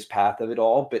shortest path of it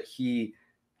all, but he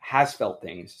has felt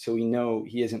things, so we know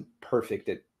he isn't perfect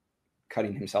at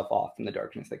cutting himself off from the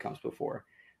darkness that comes before.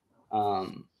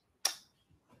 And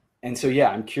so yeah,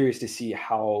 I'm curious to see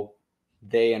how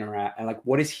they interact, and like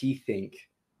what does he think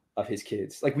of his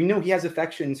kids. Like we know he has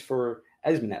affections for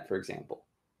Esmenet, for example.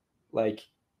 Like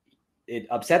it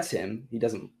upsets him, he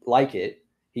doesn't like it,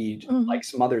 he like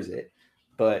smothers it,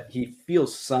 but he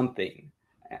feels something.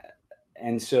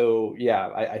 And so yeah,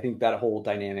 I think that whole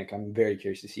dynamic, I'm very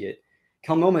curious to see it.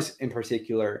 Kelmomus in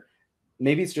particular,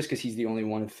 maybe it's just because he's the only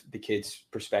one of the kids'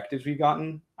 perspectives we've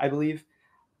gotten, I believe.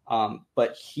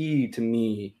 But he, to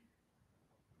me,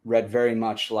 read very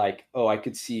much like, oh, I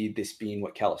could see this being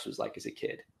what Kellis was like as a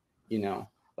kid. You know,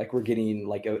 like we're getting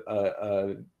like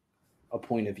a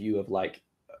point of view of like,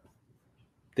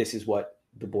 this is what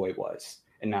the boy was,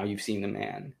 and now you've seen the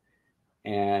man.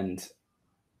 And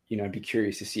you know, I'd be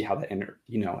curious to see how that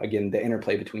again, the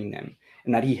interplay between them,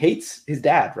 and that he hates his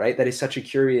dad, right? That is such a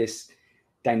curious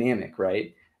dynamic,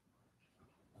 right?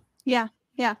 Yeah.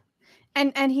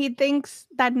 And he thinks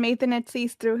that Mathanet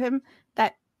sees through him,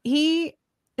 that he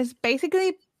is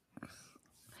basically,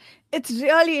 it's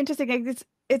really interesting. Like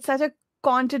it's such a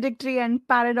contradictory and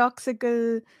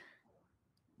paradoxical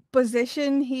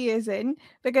position he is in,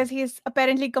 because he's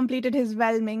apparently completed his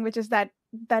whelming, which is that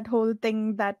whole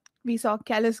thing that we saw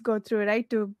Kellis go through, right?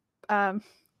 To um,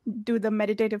 do the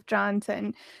meditative trance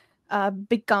and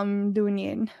become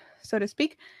Dunyan, so to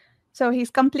speak. So he's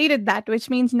completed that, which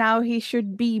means now he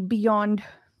should be beyond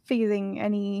feeling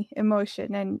any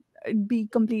emotion and be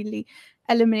completely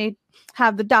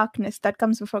have the darkness that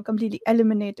comes before completely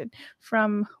eliminated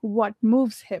from what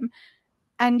moves him.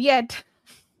 And yet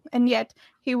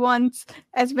he wants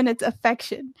Esbenet's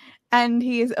affection, and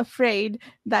he is afraid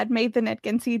that Mathanet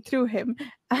can see through him.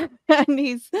 And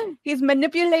he's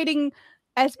manipulating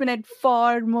Esbenet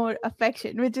for more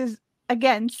affection, which is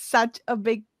again such a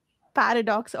big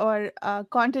paradox or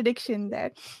contradiction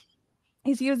there.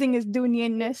 He's using his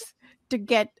Dunyanness to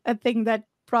get a thing that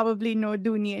probably no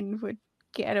Dunyan would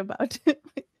care about.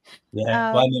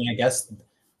 Yeah. Well, I mean, I guess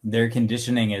their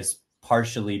conditioning is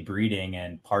partially breeding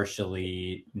and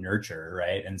partially nurture,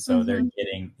 right? And so they're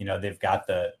getting, they've got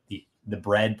the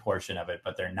bread portion of it,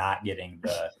 but they're not getting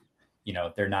the,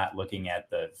 they're not looking at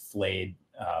the flayed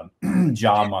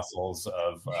jaw muscles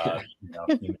of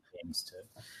human beings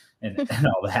and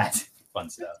all that fun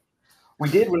stuff. We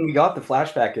did, when we got the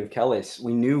flashback of Kellis,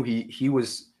 we knew he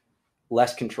was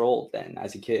less controlled than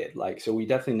as a kid. Like, so we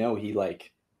definitely know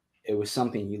it was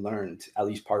something he learned, at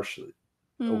least partially,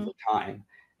 over time.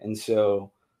 And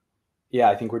so, yeah,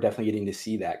 I think we're definitely getting to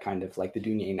see that kind of like the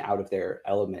Dunyan out of their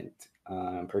element,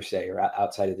 per se, or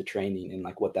outside of the training, and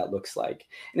like what that looks like.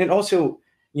 And it also,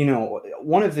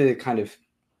 one of the kind of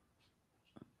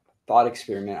thought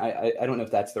experiment, I don't know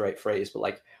if that's the right phrase, but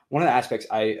like one of the aspects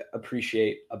I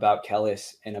appreciate about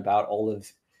Kellis and about all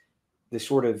of the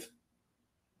sort of,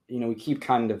 we keep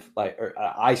kind of like, or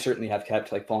I certainly have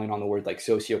kept like falling on the word like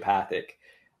sociopathic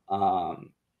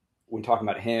when talking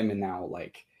about him, and now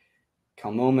like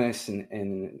Kelmomus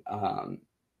and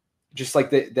just like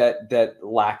that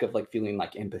lack of like feeling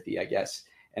like empathy, I guess,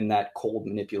 and that cold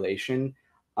manipulation.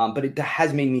 But it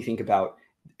has made me think about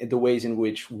the ways in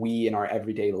which we in our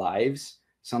everyday lives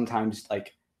sometimes,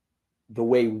 like the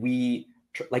way we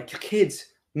like kids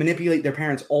manipulate their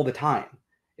parents all the time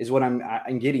is what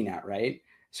I'm getting at, right?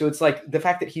 So it's like the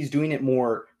fact that he's doing it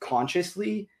more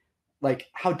consciously, like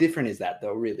how different is that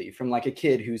though, really, from like a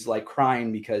kid who's like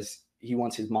crying because he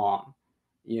wants his mom,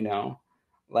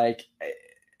 like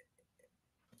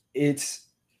it's,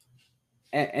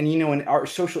 and in our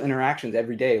social interactions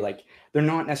every day, like they're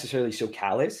not necessarily so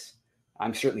callous.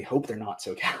 I certainly hope they're not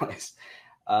so callous.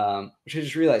 Which I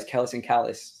just realized, callous and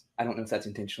callous, I don't know if that's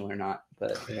intentional or not,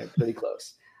 but they're pretty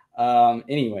close.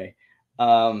 Anyway,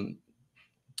 but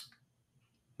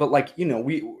like, you know,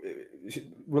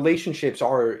 relationships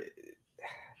are,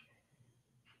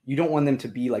 you don't want them to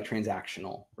be like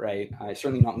transactional, right?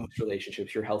 Certainly not most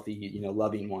relationships. You're healthy, you know,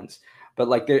 loving ones, but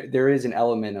like there is an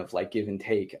element of like give and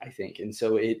take, I think. And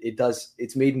so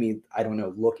it's made me, I don't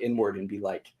know, look inward and be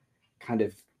like, kind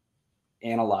of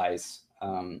analyze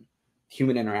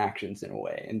human interactions in a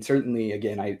way. And certainly,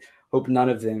 again, I hope none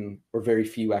of them, or very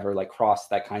few, ever like cross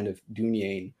that kind of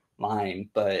Dunyan line,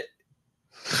 but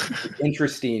it's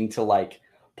interesting to like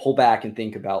pull back and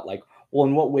think about like, well,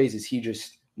 in what ways is he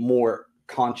just more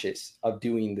conscious of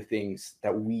doing the things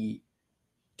that we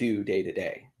do day to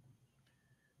day?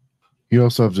 You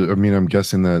also have to, I mean, I'm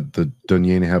guessing that the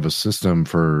Dunyan have a system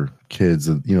for kids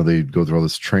that, you know, they go through all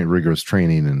this rigorous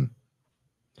training,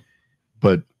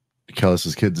 but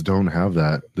Kellis's kids don't have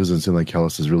that. Doesn't seem like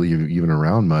Kellis is really even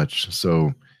around much.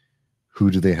 So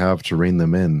who do they have to rein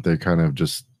them in? They're kind of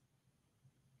just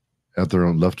left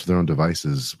to their own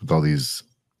devices with all these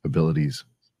abilities.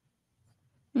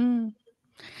 And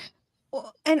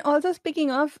also,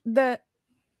 speaking of I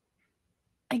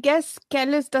guess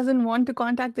Kellis doesn't want to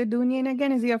contact the Dunyan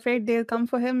again. Is he afraid they'll come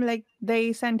for him like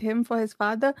they sent him for his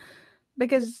father?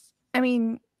 Because, I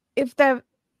mean, if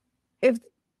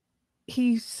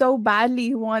he so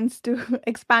badly wants to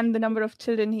expand the number of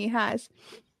children he has,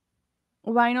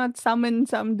 why not summon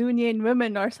some Dunyan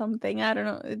women or something? I don't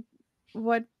know.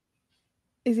 What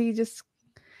is he just...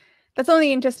 That's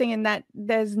only interesting in that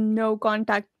there's no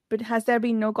contact. But has there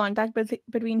been no contact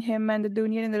between him and the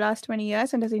Dunyan in the last 20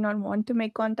 years? And does he not want to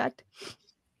make contact?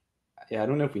 Yeah, I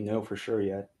don't know if we know for sure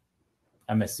yet.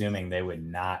 I'm assuming they would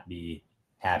not be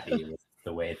happy with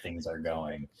the way things are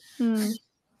going.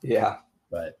 Yeah.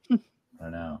 But I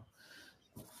don't know.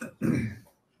 I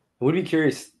would be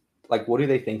curious, like, what do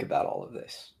they think about all of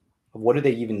this? What do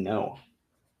they even know?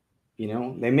 You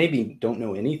know, they maybe don't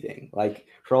know anything. Like,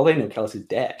 for all they know, Kellis is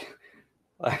dead.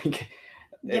 Like,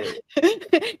 yeah.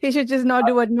 He should just not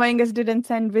do what Moengus did and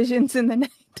send visions in the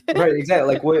night. Right,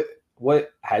 exactly. Like,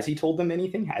 what has he told them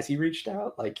anything? Has he reached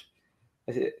out? Like,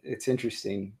 it's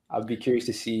interesting. I'd be curious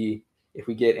to see if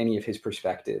we get any of his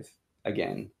perspective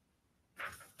again.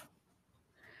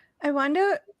 I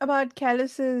wonder about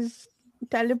Kellis's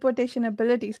teleportation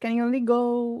abilities. Can he only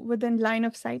go within line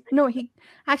of sight? No,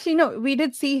 we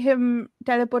did see him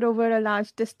teleport over a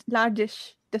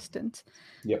largish distance.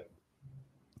 Yep.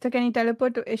 So can he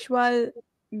teleport to Ishwal,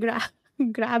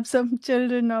 grab some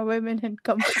children or women and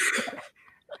come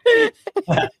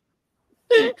back?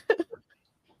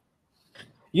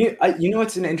 You know,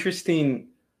 it's an interesting...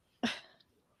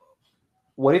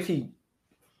 What if he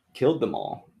killed them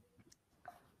all?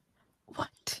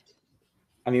 What?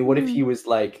 I mean, what if he was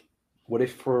like, what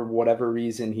if for whatever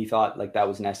reason he thought like that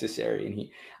was necessary?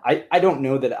 And I don't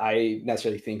know that I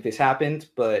necessarily think this happened,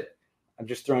 but I'm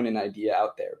just throwing an idea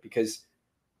out there because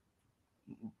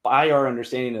by our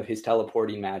understanding of his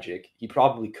teleporting magic, he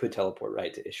probably could teleport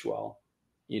right to Ishwal.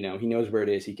 You know, he knows where it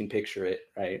is. He can picture it,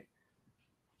 right?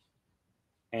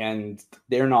 And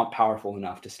they're not powerful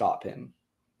enough to stop him.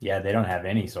 Yeah, they don't have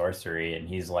any sorcery, and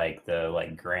he's like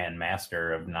the grand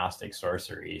master of Gnostic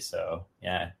sorcery. So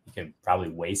yeah, he could probably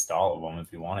waste all of them if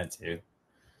he wanted to.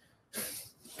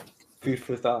 Food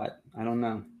for thought. I don't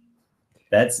know.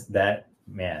 That's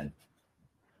man.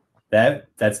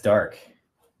 That's dark.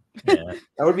 Yeah.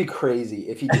 That would be crazy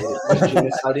if he did it. He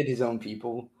genocided his own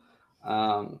people.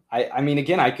 I mean,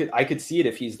 again, I could see it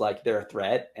if he's like they're a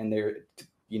threat and they're,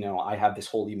 you know, I have this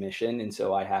holy mission and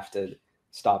so I have to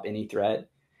stop any threat.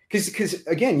 Because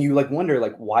again, you like wonder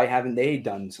like why haven't they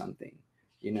done something?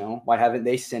 You know, why haven't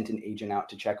they sent an agent out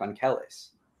to check on Kellis?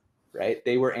 Right?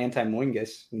 They were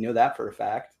anti-Moengus. We know that for a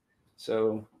fact.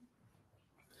 So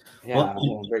yeah,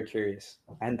 I'm very curious.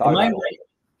 I hadn't thought about it.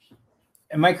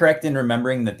 Am I correct in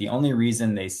remembering that the only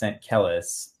reason they sent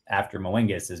Kellis after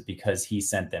Moengus is because he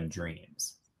sent them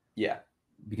dreams? Yeah.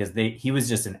 Because he was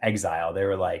just in exile. They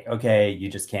were like, okay, you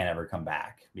just can't ever come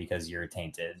back because you're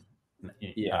tainted.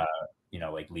 Yeah. You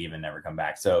know, like leave and never come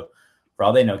back. So for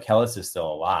all they know, Kellis is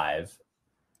still alive.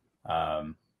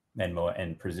 And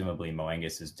presumably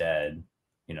Moengus is dead.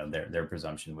 You know, their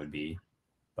presumption would be,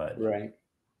 but right.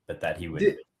 But that he would.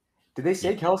 Did they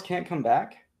say Kellis can't come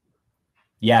back?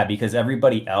 Yeah, because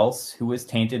everybody else who was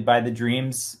tainted by the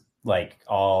dreams, like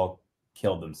all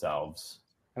killed themselves.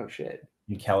 Oh shit.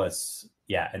 And Kellis,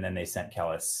 yeah, and then they sent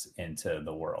Kellis into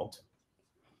the world.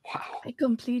 Wow. I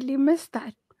completely missed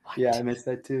that. What? Yeah, I missed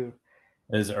that too.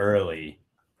 It was early.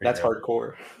 That's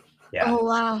hardcore. Yeah. Oh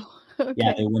wow. Okay.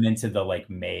 Yeah, they went into the like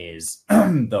maze,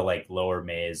 the like lower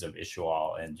maze of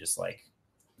Ishwal and just like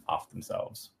off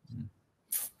themselves.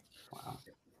 Wow.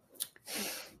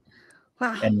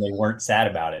 Wow. And they weren't sad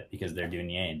about it because they're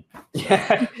Dunyain.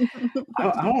 Yeah,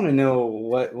 I want to know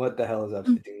what the hell is up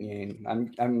with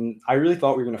Dunyain. I really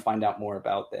thought we were going to find out more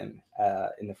about them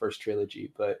in the first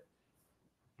trilogy, but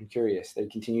I'm curious. They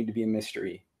continue to be a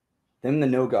mystery. Them and the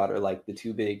No God are like the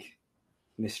two big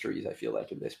mysteries, I feel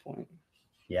like, at this point.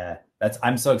 Yeah,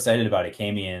 I'm so excited about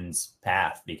Akamian's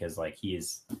path because like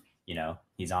he's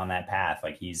on that path.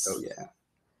 Like he's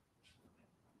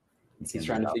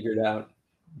trying to figure it out.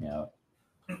 Yeah.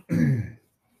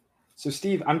 So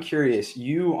Steve, I'm curious,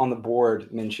 you on the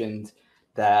board mentioned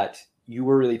that you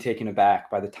were really taken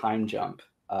aback by the time jump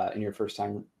in your first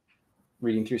time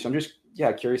reading through. So I'm just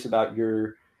curious about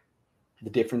the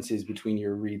differences between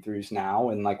your read throughs now,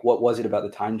 and like what was it about the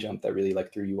time jump that really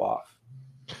like threw you off?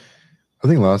 I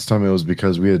think last time it was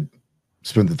because we had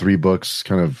spent the 3 books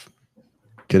kind of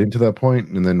getting to that point,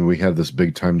 and then we had this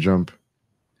big time jump.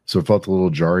 So it felt a little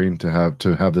jarring to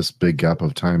have this big gap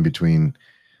of time between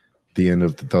the end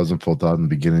of the Thousandfold Thought and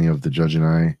the beginning of the Judging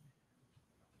Eye.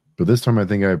 But this time I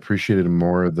think I appreciated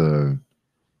more the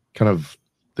kind of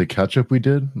the catch-up we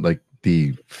did, like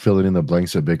the filling in the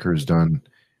blanks that Baker has done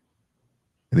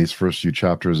in these first few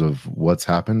chapters of what's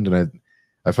happened. And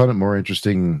I found it more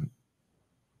interesting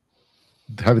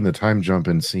having the time jump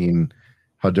and seeing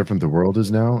how different the world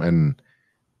is now, and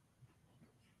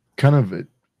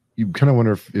you kind of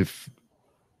wonder if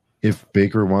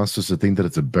Baker wants us to think that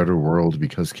it's a better world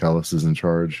because Callus is in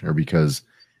charge, or because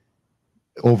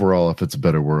overall, if it's a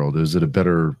better world, is it a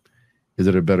better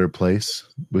place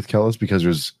with Callus? Because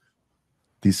there's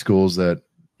these schools that,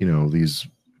 these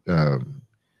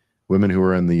women who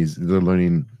are they're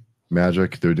learning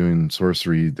magic, they're doing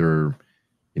sorcery, they're,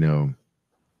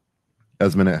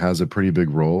 Esmenet has a pretty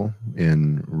big role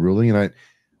in ruling. And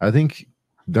I think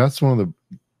that's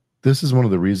this is one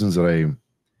of the reasons that it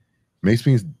makes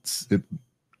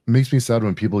me sad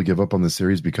when people give up on the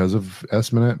series because of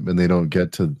Esmenet and they don't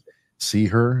get to see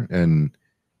her and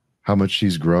how much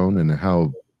she's grown and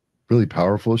how really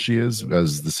powerful she is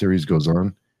as the series goes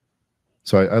on.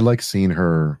 So I like seeing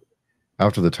her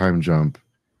after the time jump,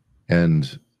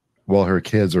 and while her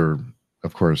kids are,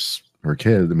 of course, her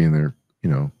kids, I mean, they're,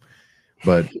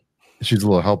 but she's a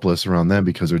little helpless around them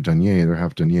because they're Dunyain, they're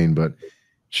half Dunyain, but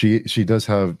she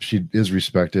is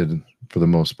respected for the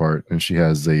most part, and she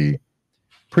has a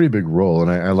pretty big role. And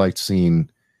I liked seeing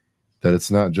that it's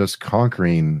not just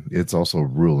conquering, it's also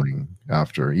ruling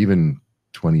after, even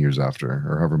 20 years after,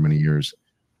 or however many years.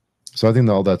 So I think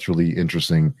all that's really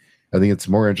interesting. I think it's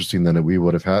more interesting than we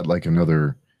would have had like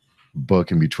another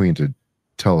book in between to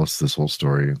tell us this whole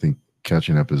story. I think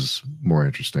catching up is more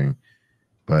interesting.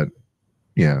 But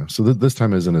yeah, so this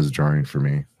time isn't as jarring for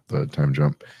me, the time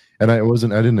jump. And I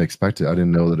didn't expect it. I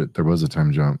didn't know that there was a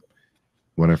time jump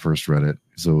when I first read it.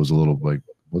 So it was a little like,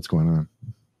 what's going on?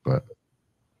 But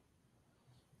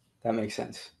that makes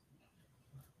sense.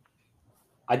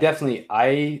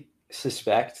 I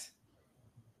suspect,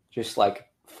 just like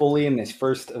fully in this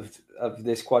first of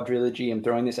this quadrilogy, I'm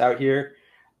throwing this out here,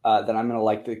 that I'm going to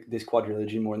like this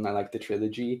quadrilogy more than I like the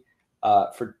trilogy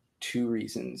for 2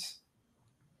 reasons.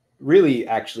 Really,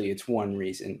 actually, it's 1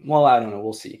 reason. Well, I don't know.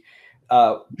 We'll see.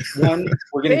 One,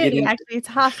 we're going to get into... Actually, it's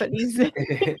half a reason.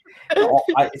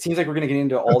 It seems like we're going to get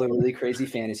into all the really crazy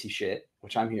fantasy shit,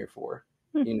 which I'm here for.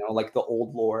 Like the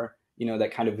old lore,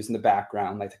 that kind of was in the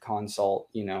background, like the consult,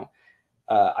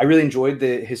 I really enjoyed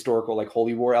the historical, like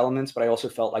Holy War elements, but I also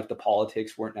felt like the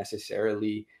politics weren't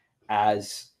necessarily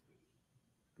as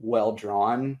well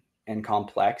drawn and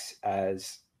complex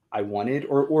as I wanted,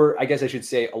 or I guess I should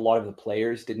say a lot of the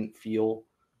players didn't feel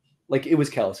like it was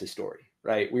Callus's story,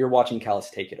 right? We were watching Callus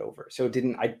take it over. So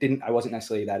I wasn't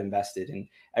necessarily that invested in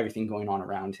everything going on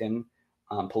around him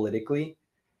politically.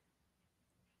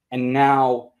 And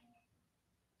now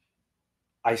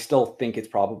I still think it's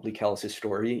probably Callus's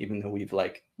story, even though we've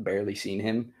like barely seen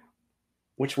him,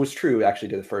 which was true actually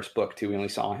to the first book too. We only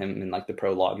saw him in like the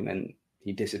prologue, and then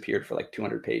he disappeared for like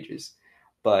 200 pages.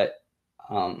 But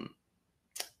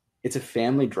it's a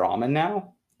family drama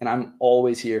now, and I'm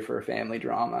always here for a family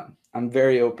drama. I'm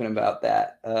very open about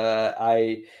that.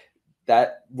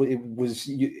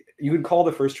 You would call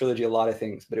the first trilogy a lot of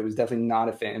things, but it was definitely not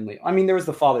a family. I mean, there was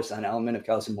the father-son element of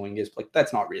Callus and Moingus, but like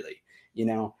that's not really,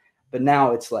 But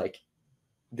now it's like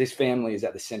this family is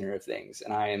at the center of things,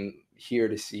 and I am here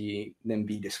to see them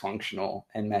be dysfunctional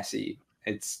and messy.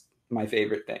 It's my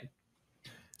favorite thing.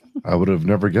 I would have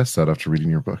never guessed that after reading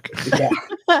your book. Yeah.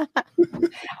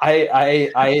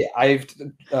 I've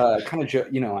kind of, I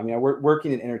mean, I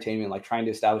working in entertainment, like trying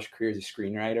to establish a career as a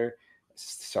screenwriter.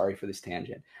 sorry for this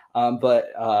tangent. But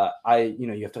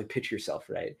you have to like pitch yourself,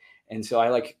 right? And so I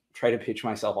like try to pitch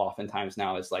myself oftentimes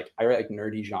now as like I write like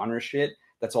nerdy genre shit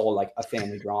that's all like a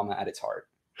family drama at its heart.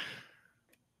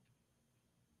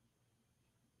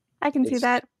 I can see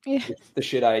that. Yeah. It's the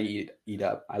shit I eat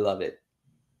up. I love it.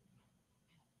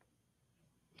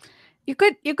 You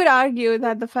could argue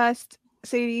that the first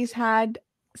series had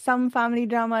some family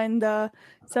drama in the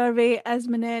Survey,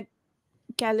 Esminette,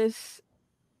 Callus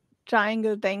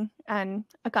triangle thing, and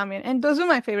Akamian, and those were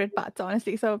my favorite parts,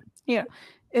 honestly. So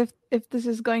if this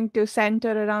is going to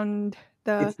center around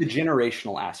it's the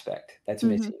generational aspect that's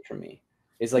missing for me.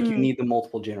 It's like you need the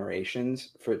multiple generations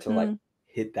for it to like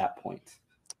hit that point.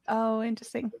 Oh,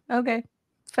 interesting. Okay,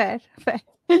 fair.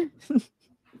 Can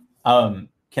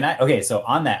I? Okay, so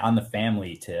on the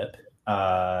family tip,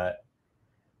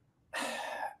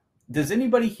 does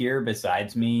anybody here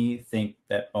besides me think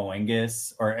that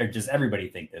Moengus, or does everybody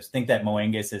think that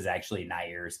Moengus is actually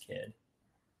Nair's kid?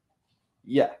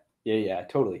 Yeah,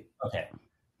 totally. Okay.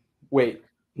 Wait.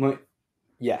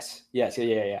 Yes. Yeah.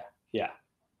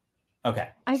 Okay.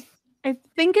 I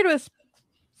think it was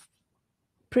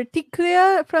pretty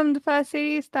clear from the first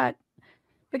series that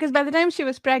because by the time she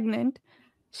was pregnant,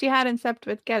 she hadn't slept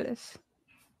with Kellis.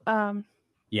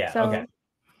 Yeah. So okay.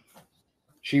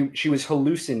 She was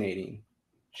hallucinating.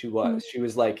 She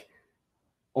was like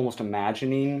almost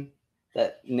imagining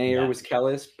that Nair was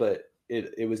Kellis, but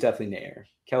it was definitely Nair.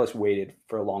 Kellis waited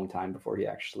for a long time before he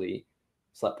actually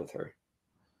slept with her.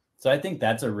 So I think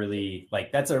that's a really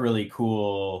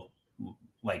cool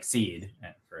like seed,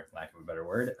 for lack of a better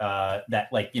word, that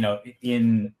like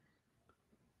in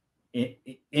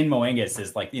Moengus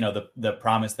is like the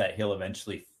promise that he'll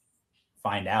eventually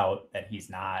find out that he's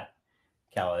not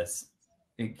Kellis's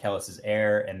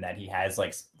heir, and that he has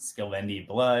like Skilvendi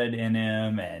blood in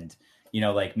him, and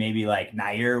like maybe like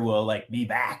Nair will like be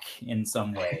back in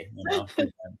some way.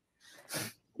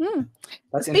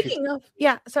 Speaking of,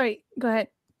 sorry, go ahead,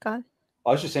 Carl. I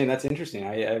was just saying that's interesting.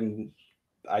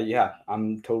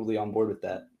 I'm totally on board with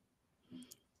that.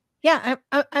 Yeah,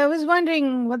 I was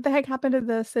wondering what the heck happened to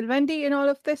the Sylvendi in all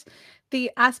of this.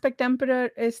 The Aspect Emperor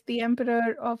is the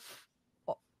emperor of,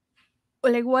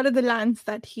 like, what are the lands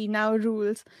that he now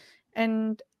rules,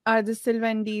 and are the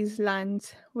Sylvendi's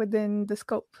lands within the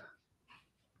scope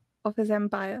of his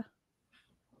empire?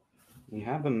 We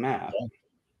have a map.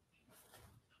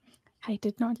 I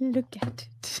did not look at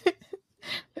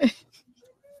it.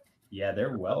 Yeah,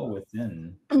 they're well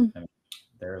within. I mean,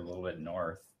 they're a little bit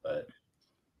north, but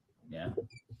yeah.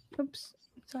 Oops,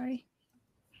 sorry.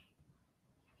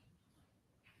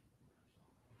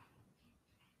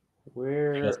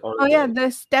 Where?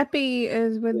 The Steppe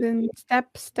is within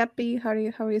Steppe. How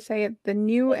you say it? The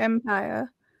new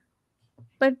empire,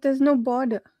 but there's no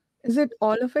border. Is it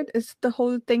all of it? Is the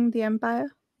whole thing the empire?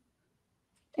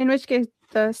 In which case,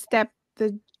 the steppe,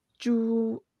 the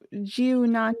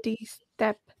Giunati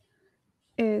steppe,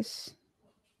 is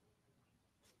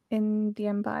in the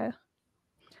empire.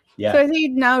 Yeah. So is he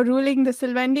now ruling the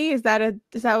Sylvendi? Is that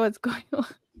what's going on?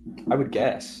 I would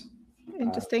guess.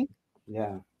 Interesting.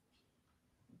 Yeah.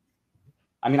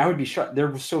 I mean, I would be shocked. There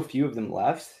were so few of them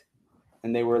left,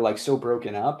 and they were like so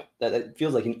broken up that it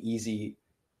feels like an easy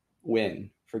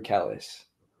win for Kellis.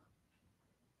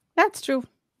 That's true.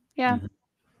 Yeah. Mm-hmm.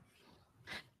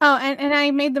 Oh, and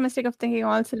I made the mistake of thinking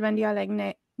all Sylvendi are like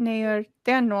Nair.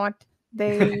 They're not.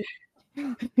 They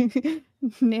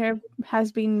Nair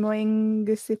has been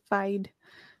Moengusified.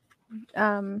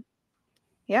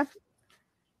 Yeah.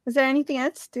 Is there anything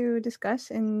else to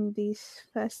discuss in these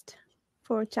first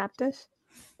 4 chapters?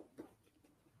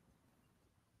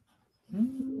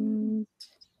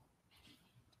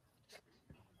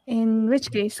 In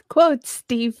which case, quote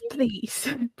Steve, please.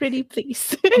 Pretty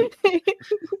please.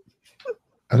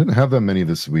 I didn't have that many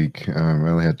this week. I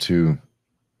only had 2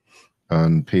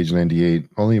 on page 98,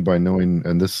 only by knowing,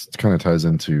 and this kind of ties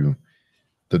into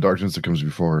the darkness that comes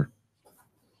before.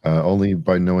 Only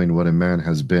by knowing what a man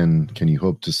has been can you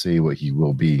hope to say what he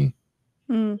will be.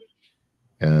 And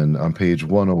on page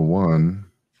 101,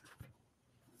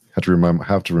 have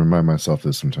to remind myself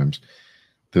this sometimes.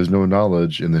 There's no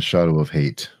knowledge in the shadow of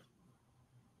hate.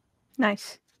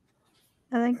 Nice.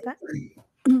 I like that.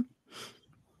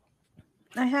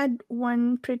 I had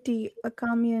one pretty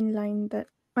Akamian line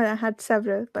I had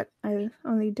several, but I'll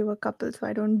only do a couple so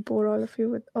I don't bore all of you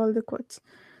with all the quotes.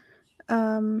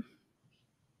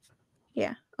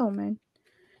 Yeah. Oh, man.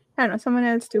 I don't know. Someone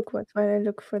else do quotes while I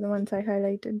look for the ones I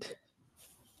highlighted.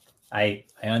 I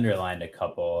underlined a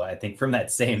couple, I think, from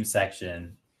that same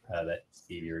section that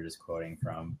Steve, you were just quoting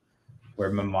from,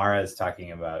 where Mamara is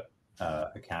talking about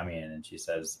Akamian, and she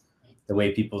says, The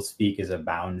way people speak is a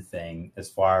bound thing, as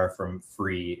far from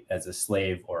free as a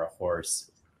slave or a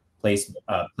horse. Place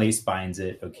binds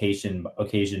it,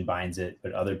 occasion binds it,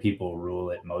 but other people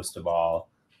rule it most of all.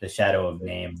 The shadow of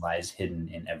name lies hidden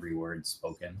in every word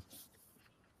spoken.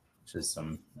 Which is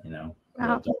some, real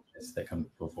darkness that comes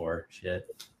before shit.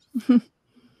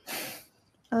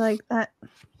 I like that.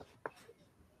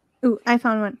 Ooh, I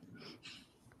found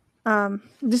one.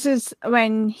 This is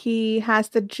when he has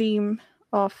the dream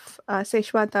of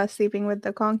Seshwata sleeping with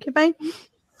the concubine.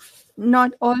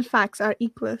 Not all facts are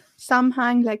equal. Some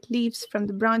hang like leaves from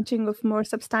the branching of more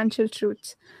substantial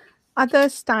truths.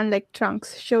 Others stand like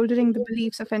trunks, shouldering the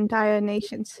beliefs of entire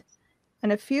nations.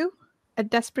 And a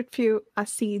desperate few, are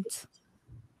seeds.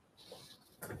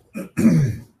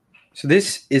 So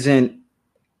this isn't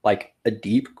like a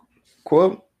deep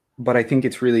quote, but I think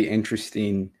it's really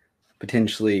interesting,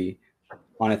 potentially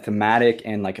on a thematic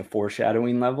and like a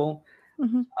foreshadowing level.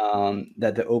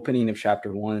 That the opening of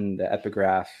chapter 1, the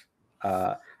epigraph,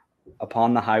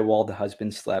 upon the high wall the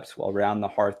husband slept, while round the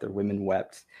hearth their women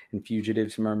wept, and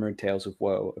fugitives murmured tales of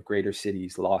woe, of greater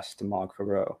cities lost to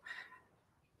Mogfaro.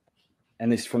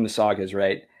 And this is from the sagas,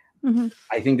 right?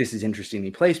 I think this is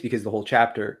interestingly placed because the whole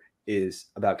chapter is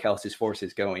about Kellus's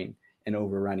forces going and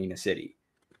overrunning a city.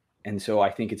 And so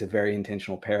I think it's a very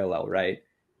intentional parallel, right?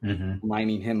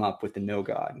 Lining him up with the no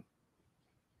god.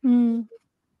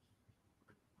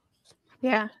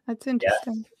 Yeah, that's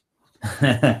interesting.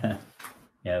 Yeah,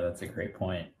 that's a great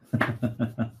point.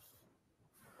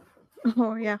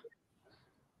 Oh, yeah.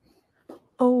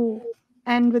 Oh,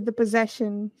 and with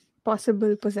the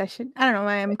possible possession. I don't know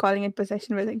why I'm calling it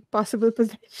possession, but like possible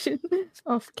possession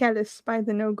of Callus by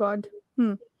the no god.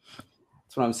 That's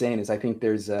what I'm saying is I think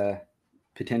there's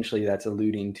potentially that's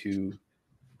alluding to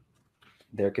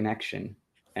their connection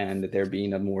and there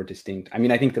being a more distinct. I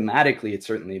mean, I think thematically it's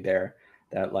certainly there,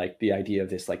 that like the idea of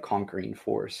this like conquering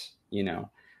force,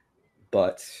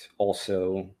 but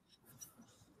also,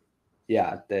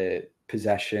 the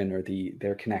possession or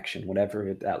their connection,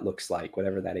 whatever that looks like,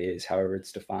 whatever that is, however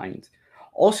it's defined.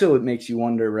 Also, it makes you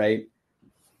wonder, right?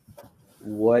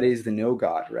 What is the no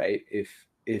god, right?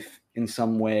 If in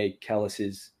some way Kellus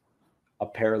is a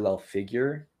parallel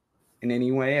figure in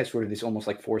any way, as sort of this almost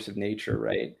like force of nature,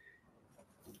 right?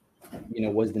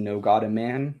 Was the no god a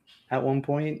man at one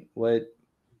point? What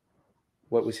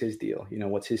was his deal?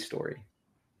 What's his story?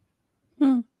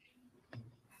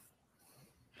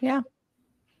 Yeah,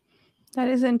 that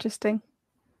is interesting.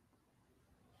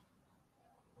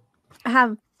 I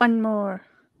have one more.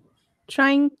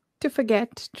 Trying to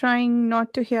forget, trying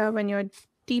not to hear when your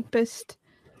deepest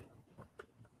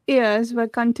ears were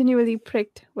continually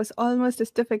pricked was almost as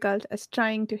difficult as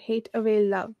trying to hate away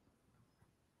love.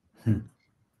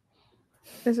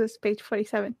 This is page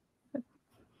 47.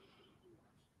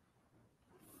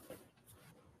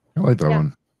 I like that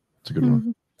one. It's a good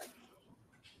one.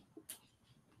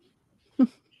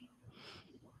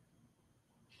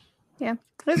 Yeah,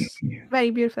 it's very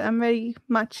beautiful. I'm very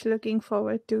much looking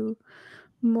forward to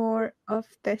more of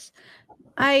this.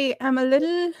 I am a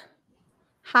little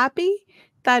happy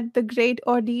that The Great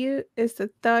Ordeal is the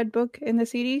third book in the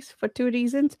series for two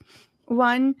reasons.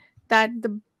 One, that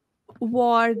the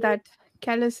war that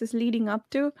Callus is leading up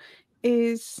to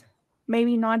is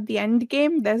maybe not the end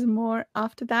game. There's more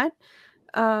after that.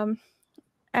 And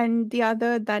the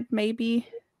other, that maybe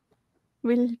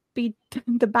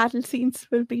the battle scenes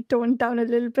will be toned down a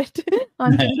little bit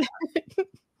until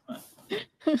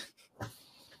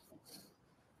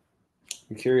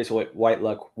I'm curious what White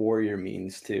Luck Warrior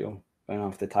means too. I don't know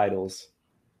if the titles.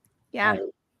 Yeah.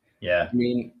 I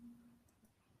mean,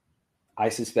 I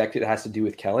suspect it has to do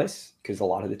with Kellus because a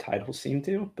lot of the titles seem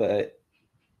to, but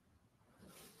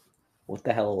what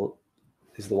the hell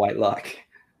is the White Luck?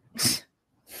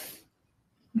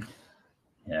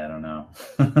 Yeah, I don't know.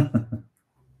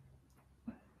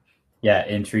 Yeah,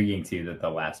 intriguing too that the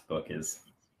last book is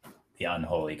the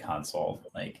unholy console.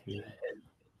 Like,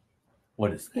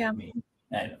 what does that mean?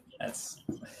 That's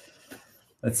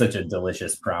such a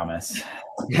delicious promise.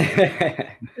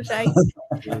 Right.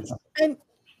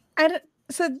 And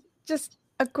so just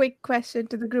a quick question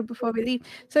to the group before we leave.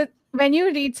 So when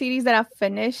you read series that are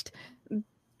finished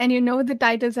and the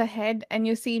titles ahead and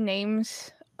you see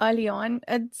names early on,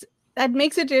 that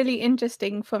makes it really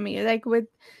interesting for me. Like with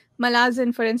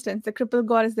Malazan, for instance, the Cripple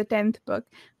Gore is the 10th book,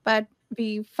 but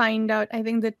we find out, I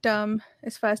think the term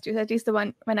is first used, at least the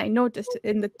one when I noticed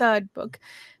in the third book,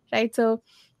 right? So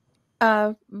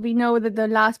we know that the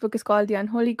last book is called The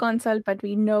Unholy Consult, but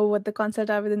we know what the consult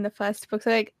are within the first book.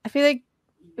 So like, I feel like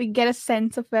we get a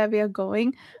sense of where we are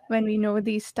going when we know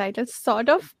these titles, sort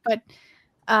of. But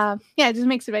it just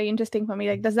makes it very interesting for me.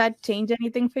 Like, does that change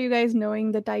anything for you guys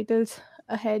knowing the titles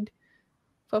ahead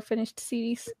for finished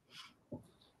series?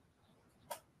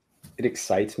 It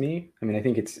excites me. I mean, I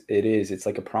think it's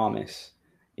like a promise,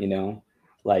 you know,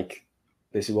 like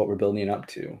this is what we're building up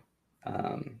to.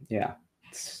 Yeah,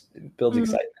 it builds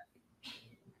excitement.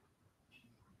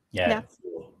 Yeah, it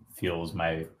fuels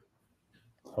my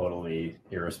totally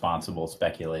irresponsible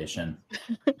speculation.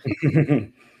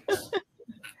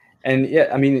 And yeah,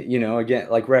 I mean, you know, again,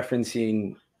 like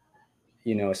referencing,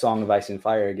 you know, A Song of Ice and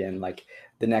Fire again, like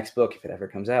the next book, if it ever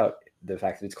comes out, the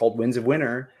fact that it's called Winds of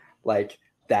Winter, like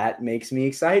that makes me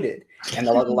excited. And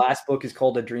the last book is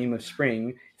called A Dream of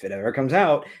Spring, if it ever comes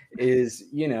out, is,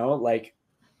 you know, like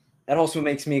that also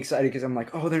makes me excited because I'm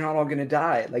like, oh, they're not all gonna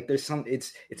die. Like there's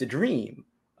it's a dream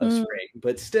of spring,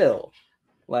 but still,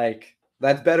 like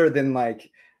that's better than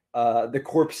like the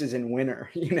corpses in winter,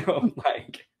 you know,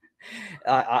 like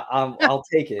I'll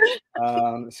take it.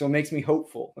 So it makes me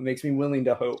hopeful. It makes me willing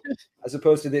to hope, as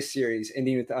opposed to this series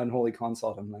ending with the unholy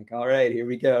consult. I'm like, all right, here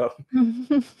we go.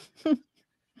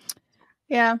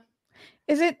 Yeah.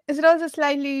 Is it also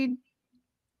slightly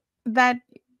that?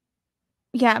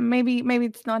 Yeah, maybe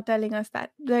it's not telling us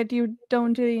that you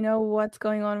don't really know what's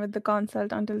going on with the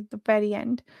consult until the very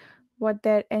end, what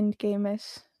their end game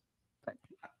is. But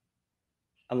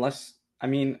unless, I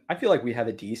mean, I feel like we have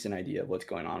a decent idea of what's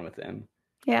going on with them.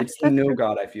 Yeah, it's the no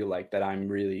god, I feel like, that I'm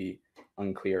really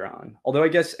unclear on. Although I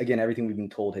guess again, everything we've been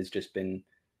told has just been,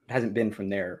 it hasn't been from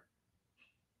their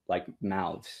like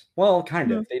mouths. Well,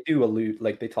 kind of. They do allude,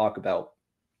 like they talk about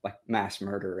like mass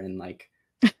murder and like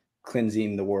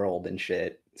cleansing the world and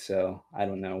shit. So I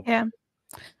don't know. Yeah.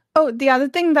 Oh, the other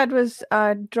thing that was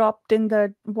dropped in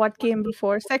the what came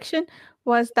before section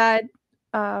was that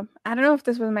I don't know if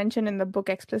this was mentioned in the book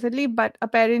explicitly, but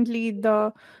apparently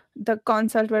the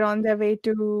consult were on their way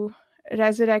to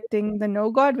resurrecting the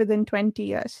no god within 20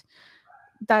 years.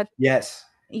 That yes.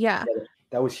 Yeah.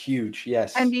 That was huge.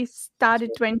 Yes. And we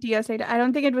started 20 years later. I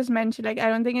don't think it was mentioned. Like, I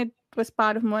don't think it was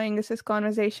part of Moingus's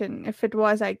conversation. If it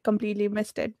was, I completely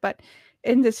missed it. But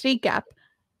in this recap,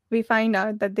 we find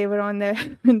out that they were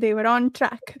on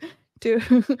track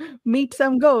to meet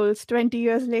some goals 20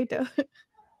 years later.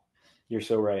 You're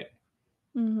so right.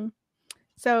 Mm-hmm.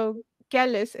 So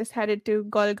Kellis is headed to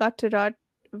Golgotha,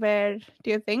 where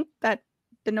do you think that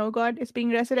the no god is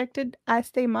being resurrected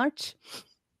as they march?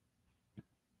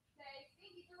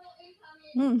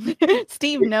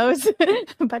 Steve knows,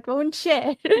 but won't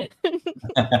share.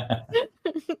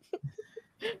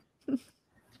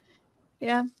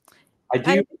 Yeah. I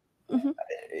do.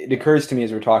 It occurs to me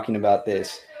as we're talking about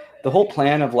this, the whole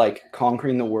plan of like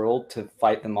conquering the world to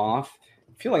fight them off,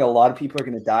 I feel like a lot of people are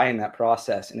going to die in that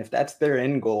process. And if that's their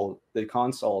end goal, the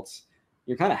consults,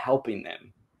 you're kind of helping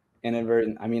them.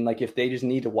 And I mean, like if they just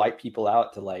need to wipe people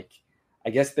out to like, I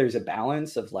guess there's a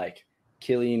balance of like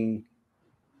killing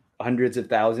hundreds of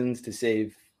thousands to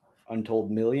save untold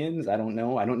millions. I don't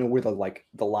know where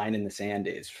the line in the sand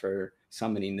is for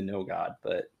summoning the no god,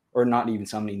 or not even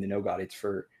summoning the no god. It's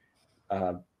for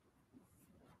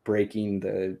breaking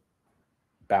the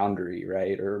boundary,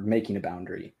 right? Or making a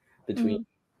boundary between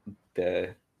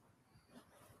the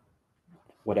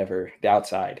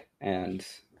outside and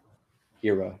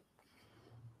Hira.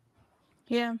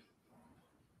 Yeah.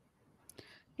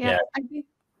 Yeah.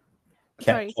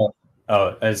 Sorry.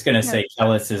 I was going to say,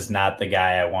 Kellis is not the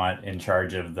guy I want in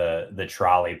charge of the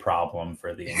trolley problem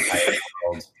for the entire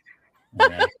world.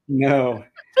 Yeah. No.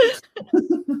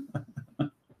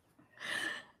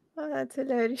 Oh, that's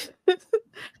hilarious.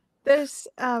 There's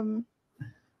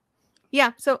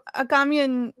yeah, so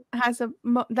Akamian has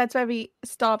that's why we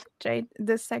stopped, right?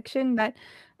 This section that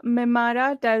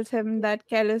Mimara tells him that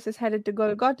Kellis is headed to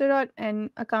Golgotha,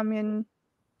 and Akamian,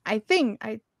 I think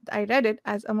I read it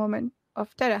as a moment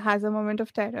of terror, has a moment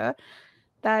of terror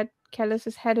that Kellis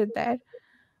is headed there.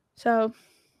 So,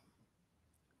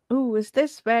 is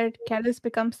this where Kellis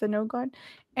becomes the no god?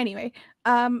 Anyway,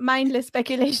 mindless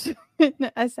speculation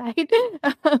aside,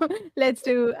 let's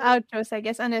do outros, I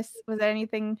guess. Unless, was there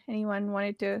anything anyone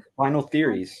wanted to? Final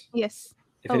theories. Yes.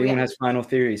 If anyone has final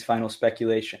theories, final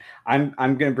speculation, I'm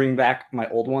going to bring back my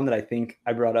old one that I think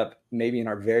I brought up maybe in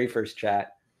our very first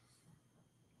chat.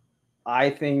 I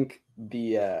think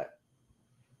the oh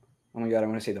my god, I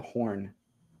want to say the horn.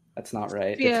 That's not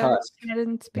right. The tusk.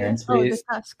 The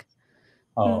tusk.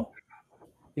 Oh.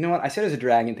 You know what? I said it was a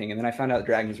dragon thing, and then I found out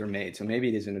dragons were made, so maybe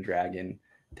it isn't a dragon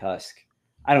tusk.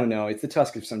 I don't know. It's the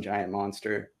tusk of some giant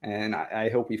monster, and I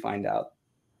hope we find out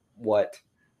what.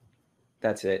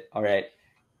 That's it. All right.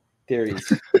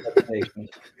 Theories.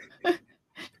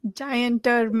 Giant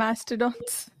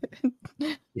mastodons.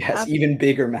 Yes, even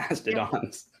bigger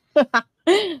mastodons.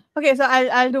 Okay, so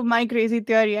I'll do my crazy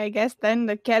theory, I guess. Then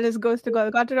the Kelis goes to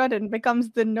Golgotha and becomes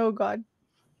the no god.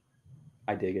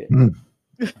 I dig it. I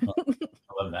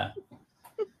love that.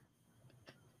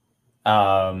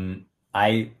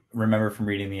 I remember from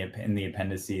reading in the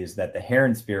appendices that the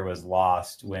Heron Spear was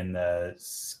lost when the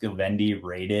Skilvendi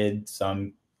raided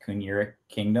some Kuniric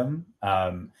kingdom,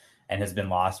 and has been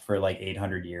lost for like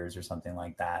 800 years or something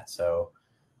like that. So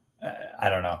I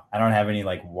don't know. I don't have any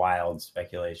like wild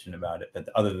speculation about it, but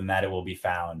other than that, it will be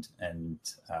found, and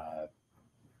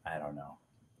I don't know.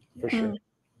 For sure.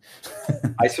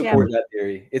 I support that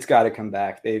theory. It's got to come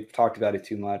back. They've talked about it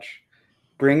too much.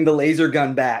 Bring the laser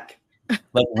gun back.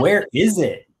 Like, where is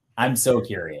it? I'm so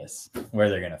curious where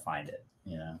they're gonna find it.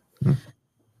 You know.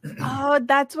 Oh,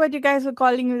 that's what you guys were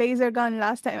calling laser gun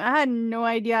last time. I had no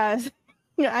idea.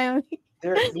 They're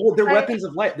weapons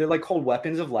of light. They're like called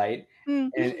weapons of light,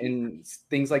 and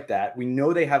things like that. We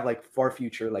know they have like far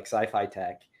future, like sci-fi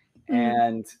tech,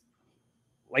 and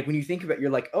like when you think about it,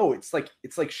 you're like, oh, it's like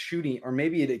shooting, or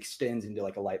maybe it extends into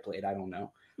like a light blade. I don't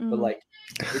know, but like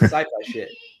it's sci-fi shit.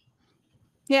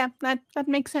 Yeah, that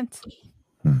makes sense.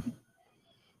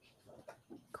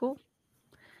 Cool.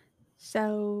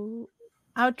 So,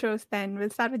 outros then. We'll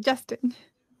start with Justin.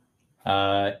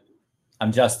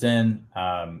 I'm Justin.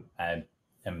 I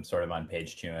am sort of on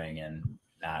page chewing and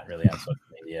not really on social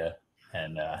media,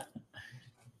 and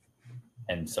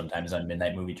sometimes on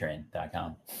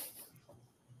midnightmovietrain.com.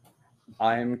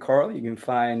 I'm Carl. You can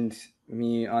find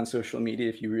me on social media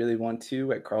if you really want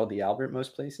to at Carl D. Albert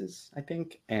most places, I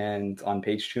think, and on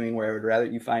page chewing where I would rather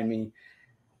you find me.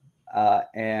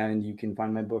 And you can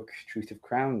find my book, Truth of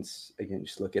Crowns. Again,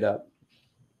 just look it up.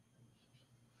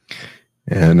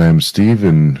 And I'm Steve,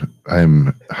 and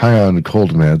I'm high on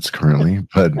cold meds currently,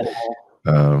 but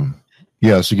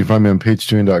yeah, so you can find me on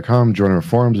pagetune.com, join our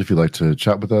forums if you'd like to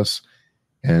chat with us,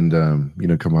 and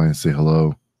come by and say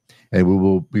hello. And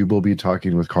we will be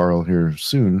talking with Carl here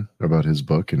soon about his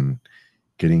book and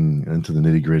getting into the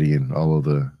nitty-gritty and all of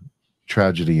the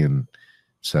tragedy and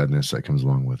sadness that comes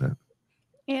along with it.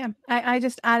 Yeah, I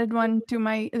just added one to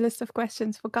my list of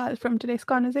questions for Carl from today's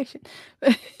conversation.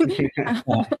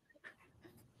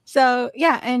 So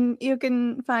yeah, and you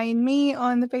can find me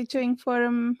on the Page Chewing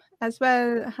forum as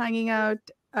well, hanging out,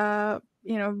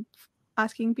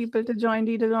 asking people to join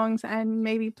read-alongs and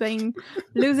maybe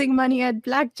losing money at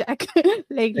blackjack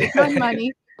lately. Not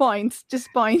money, points, just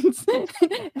points.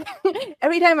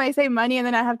 Every time I say money and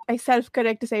then I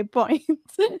self-correct to say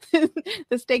points.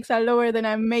 The stakes are lower than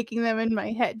I'm making them in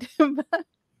my head.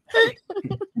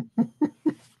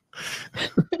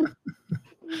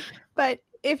 But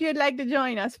if you'd like to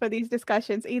join us for these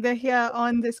discussions, either here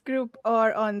on this group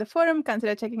or on the forum,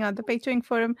 consider checking out the Page Chewing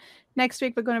forum. Next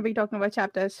week, we're going to be talking about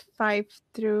chapters 5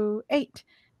 through 8.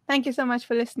 Thank you so much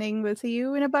for listening. We'll see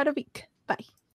you in about a week. Bye.